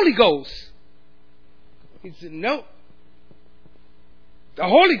the Holy Ghost. He said, no. The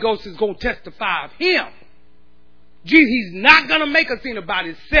Holy Ghost is going to testify of him. He's not going to make a scene about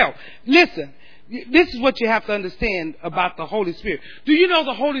himself. Listen, this is what you have to understand about the Holy Spirit. Do you know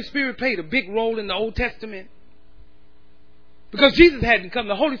the Holy Spirit played a big role in the Old Testament? Because Jesus hadn't come.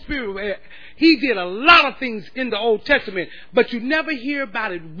 The Holy Spirit, he did a lot of things in the Old Testament, but you never hear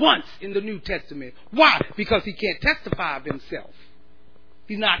about it once in the New Testament. Why? Because he can't testify of himself.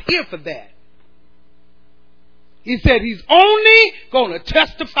 He's not here for that. He said he's only going to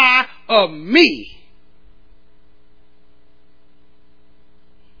testify of me.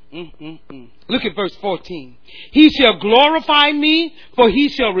 Look at verse 14. He shall glorify me, for he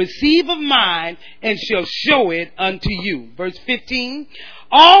shall receive of mine and shall show it unto you. Verse 15.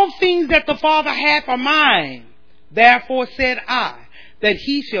 All things that the Father hath are mine. Therefore said I, that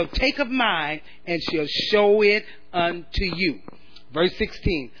he shall take of mine and shall show it unto you. Verse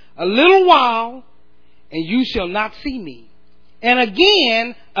 16. A little while, and you shall not see me. And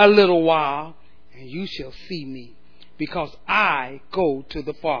again, a little while, and you shall see me. Because I go to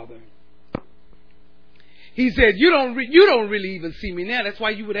the Father. He said, you don't really even see me now. That's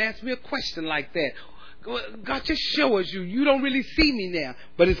why you would ask me a question like that. God, just show us you. You don't really see me now.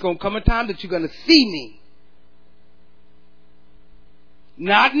 But it's going to come a time that you're going to see me.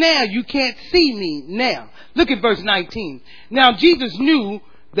 Not now. You can't see me now. Look at verse 19. Now Jesus knew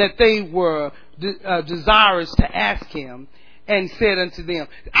that they were desirous to ask him, and said unto them,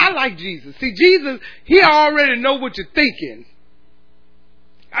 I like Jesus. See, Jesus, he already know what you're thinking.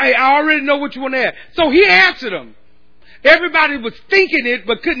 I already know what you want to ask. So he answered them. Everybody was thinking it,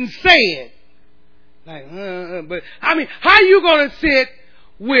 but couldn't say it. Like, but I mean, how you going to sit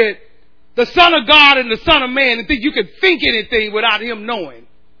with the Son of God and the Son of Man and think you can think anything without him knowing?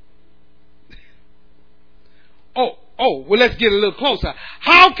 Well, let's get a little closer.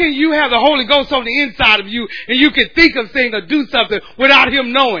 How can you have the Holy Ghost on the inside of you and you can think of things or do something without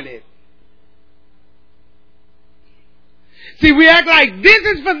him knowing it? See, we act like this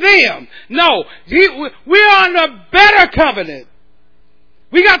is for them. No, we're on a better covenant.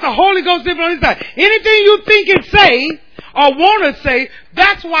 We got the Holy Ghost living on the inside. Anything you think and say or want to say,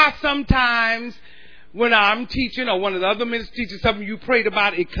 that's why sometimes when I'm teaching or one of the other ministers teaches something you prayed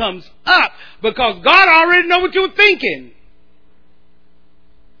about, it comes up because God already knows what you're thinking.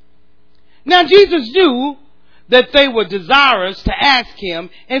 Now Jesus knew that they were desirous to ask him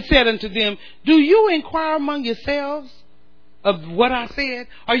and said unto them, do you inquire among yourselves of what I said?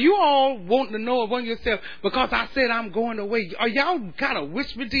 Are you all wanting to know among yourself because I said I'm going away? Are y'all kind of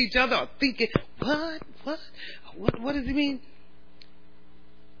whispering to each other or thinking, what does it mean?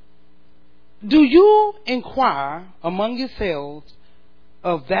 Do you inquire among yourselves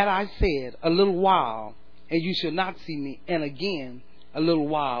of that I said, a little while and you shall not see me, and again a little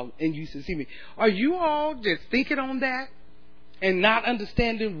while and you shall see me? Are you all just thinking on that and not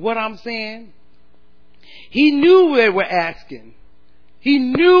understanding what I'm saying? He knew they were asking. He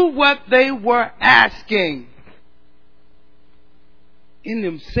knew what they were asking in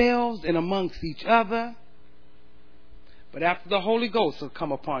themselves and amongst each other. But after the Holy Ghost will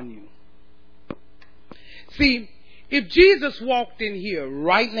come upon you. See, if Jesus walked in here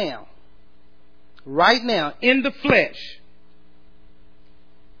right now, in the flesh,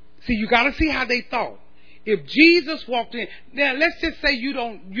 see, you got to see how they thought. If Jesus walked in, now let's just say you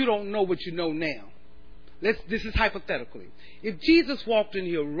don't know what you know now. This is hypothetically. If Jesus walked in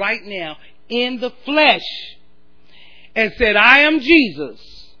here right now in the flesh and said, I am Jesus,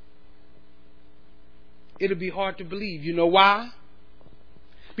 it'll be hard to believe. You know why?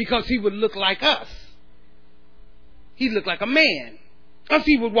 Because he would look like us. He'd look like a man. Us,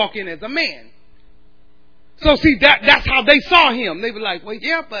 he would walk in as a man. So see, that's how they saw him. They were like, well,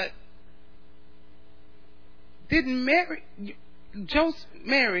 yeah, but didn't Mary,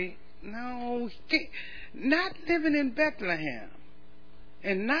 no, not living in Bethlehem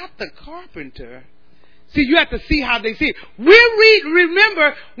and not the carpenter. See, you have to see how they see it.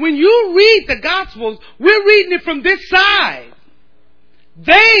 Remember, when you read the Gospels, we're reading it from this side.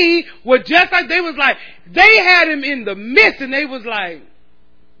 They were just like, they had him in the midst and they was like,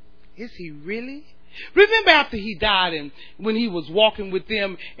 is he really? Remember after he died and when he was walking with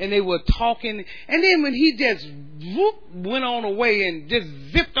them and they were talking, and then when he just went on away and just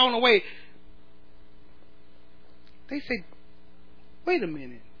zipped on away, they said, wait a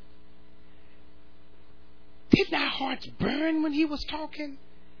minute. Didn't our hearts burn when he was talking?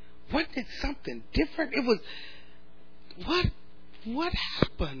 Wasn't it something different? It was, what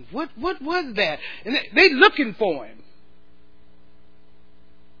happened? What was that? And they looking for him.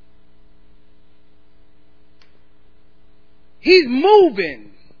 He's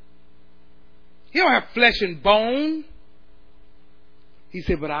moving. He don't have flesh and bone. He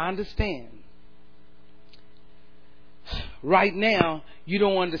said, but I understand. Right now, you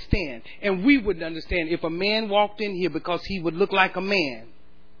don't understand. And we wouldn't understand if a man walked in here because he would look like a man.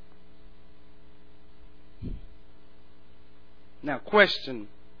 Now, question.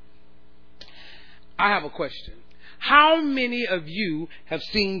 I have a question. How many of you have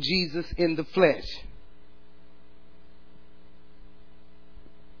seen Jesus in the flesh?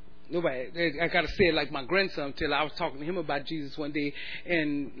 Nobody. I got to say it like my grandson till I was talking to him about Jesus one day,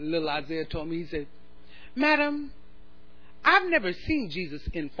 and little Isaiah told me, he said, Madam, I've never seen Jesus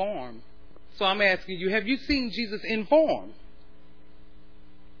in form. So I'm asking you, have you seen Jesus in form?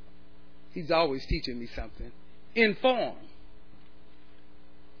 He's always teaching me something. In form.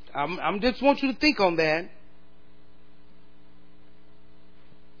 I'm just want you to think on that.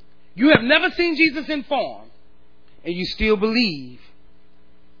 You have never seen Jesus in form, and you still believe.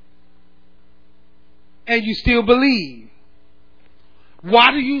 And you still believe.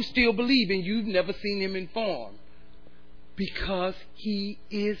 Why do you still believe and you've never seen him in form? Because he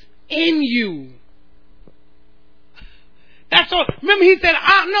is in you. That's all. Remember, he said,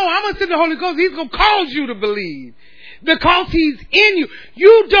 I'm going to send the Holy Ghost. He's going to cause you to believe. Because he's in you.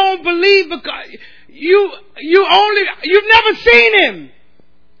 You don't believe because you've never seen him.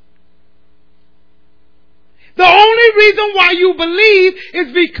 The only reason why you believe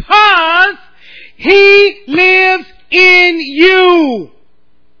is because he lives in you.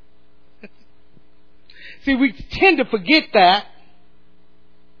 See, we tend to forget that.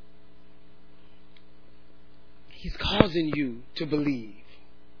 He's causing you to believe.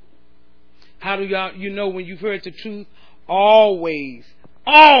 How do you know when you've heard the truth? Always,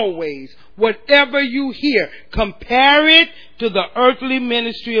 whatever you hear, compare it to the earthly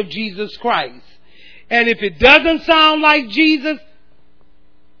ministry of Jesus Christ. And if it doesn't sound like Jesus,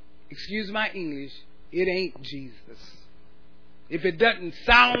 excuse my English, it ain't Jesus. If it doesn't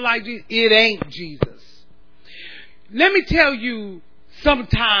sound like Jesus, it ain't Jesus. Let me tell you,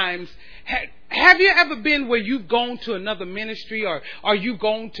 sometimes, have you ever been where you've gone to another ministry or you've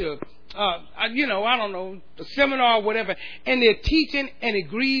gone to, I don't know, a seminar or whatever, and they're teaching and it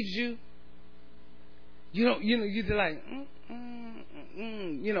grieves you? You're like,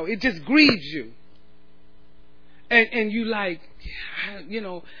 it just grieves you. And you like,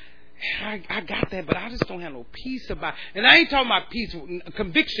 I got that, but I just don't have no peace about it. And I ain't talking about peace.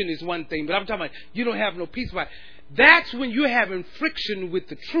 Conviction is one thing, but I'm talking about you don't have no peace about it. That's when you're having friction with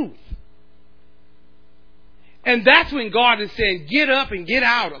the truth. And that's when God is saying, get up and get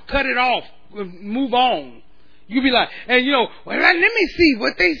out, or cut it off, move on. You be like, and well, let me see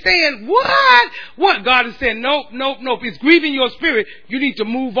what they saying. What? God is saying, nope. It's grieving your spirit. You need to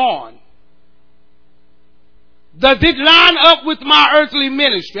move on. Does it line up with my earthly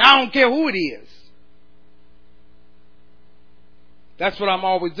ministry? I don't care who it is. That's what I'm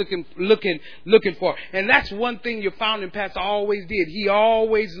always looking for. And that's one thing your founding pastor always did. He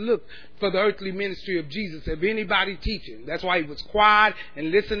always looked for the earthly ministry of Jesus, of anybody teaching. That's why he was quiet and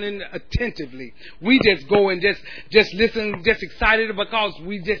listening attentively. We just go and just listen, just excited because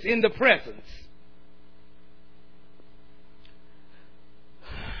we just in the presence.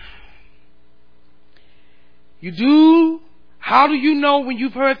 How do you know when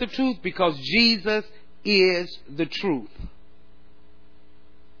you've heard the truth? Because Jesus is the truth.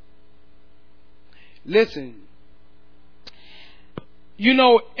 Listen,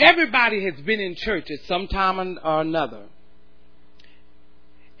 everybody has been in church at some time or another.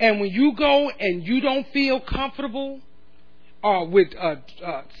 And when you go and you don't feel comfortable or with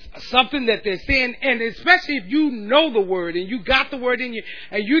something that they're saying, and especially if you know the word and you got the word in you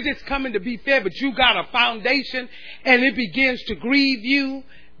and you're just coming to be fed, but you got a foundation and it begins to grieve you,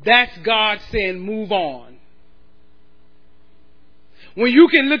 that's God saying move on. When you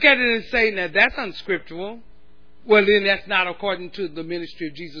can look at it and say, now that's unscriptural, well then that's not according to the ministry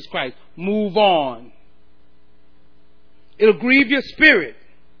of Jesus Christ. Move on. It'll grieve your spirit.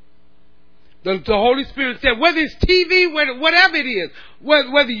 The Holy Spirit said, whether it's TV, whatever it is,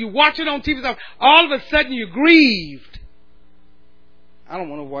 whether you watch it on TV, all of a sudden you're grieved. I don't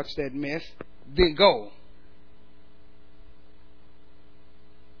want to watch that mess. Then go.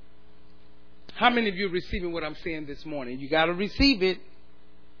 How many of you are receiving what I'm saying this morning? You got to receive it.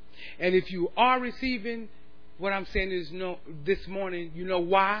 And if you are receiving what I'm saying this morning, you know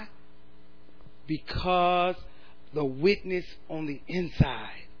why? Because the witness on the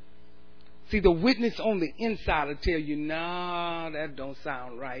inside. See, the witness on the inside will tell you, nah, that don't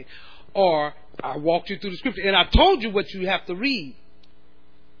sound right. Or I walked you through the scripture and I told you what you have to read.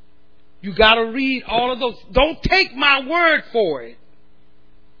 You got to read all of those. Don't take my word for it.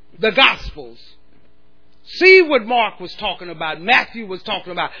 The Gospels. See what Mark was talking about, Matthew was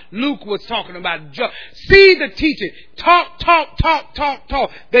talking about, Luke was talking about. See the teaching. Talk.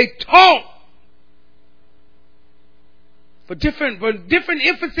 They talk for different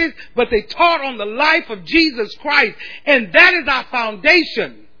emphasis, but they taught on the life of Jesus Christ, and that is our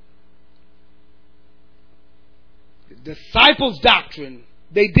foundation. The disciples' doctrine,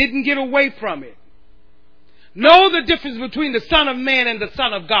 they didn't get away from it. Know the difference between the Son of Man and the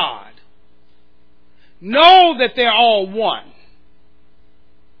Son of God. Know that they're all one.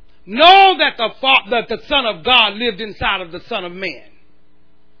 Know that the Son of God lived inside of the Son of Man.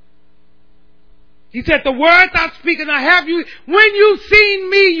 He said, the words I speak and I have you, when you've seen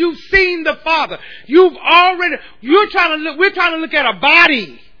me, you've seen the Father. We're trying to look at a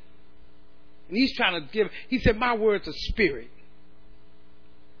body. And he said, my words are spirit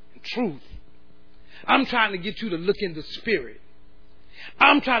and truth. I'm trying to get you to look in the spirit.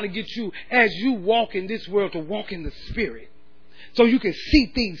 I'm trying to get you, as you walk in this world, to walk in the spirit. So you can see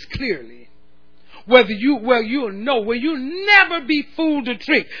things clearly. You'll never be fooled or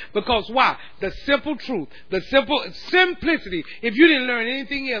tricked. Because why? The simple truth, the simplicity. If you didn't learn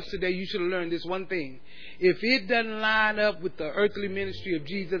anything else today, you should have learned this one thing. If it doesn't line up with the earthly ministry of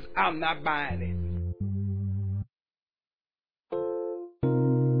Jesus, I'm not buying it.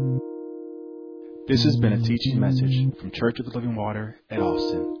 This has been a teaching message from Church of the Living Water at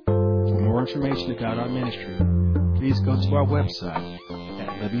Austin. For more information about our ministry, please go to our website at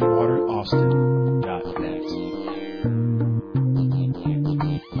livingwateraustin.net.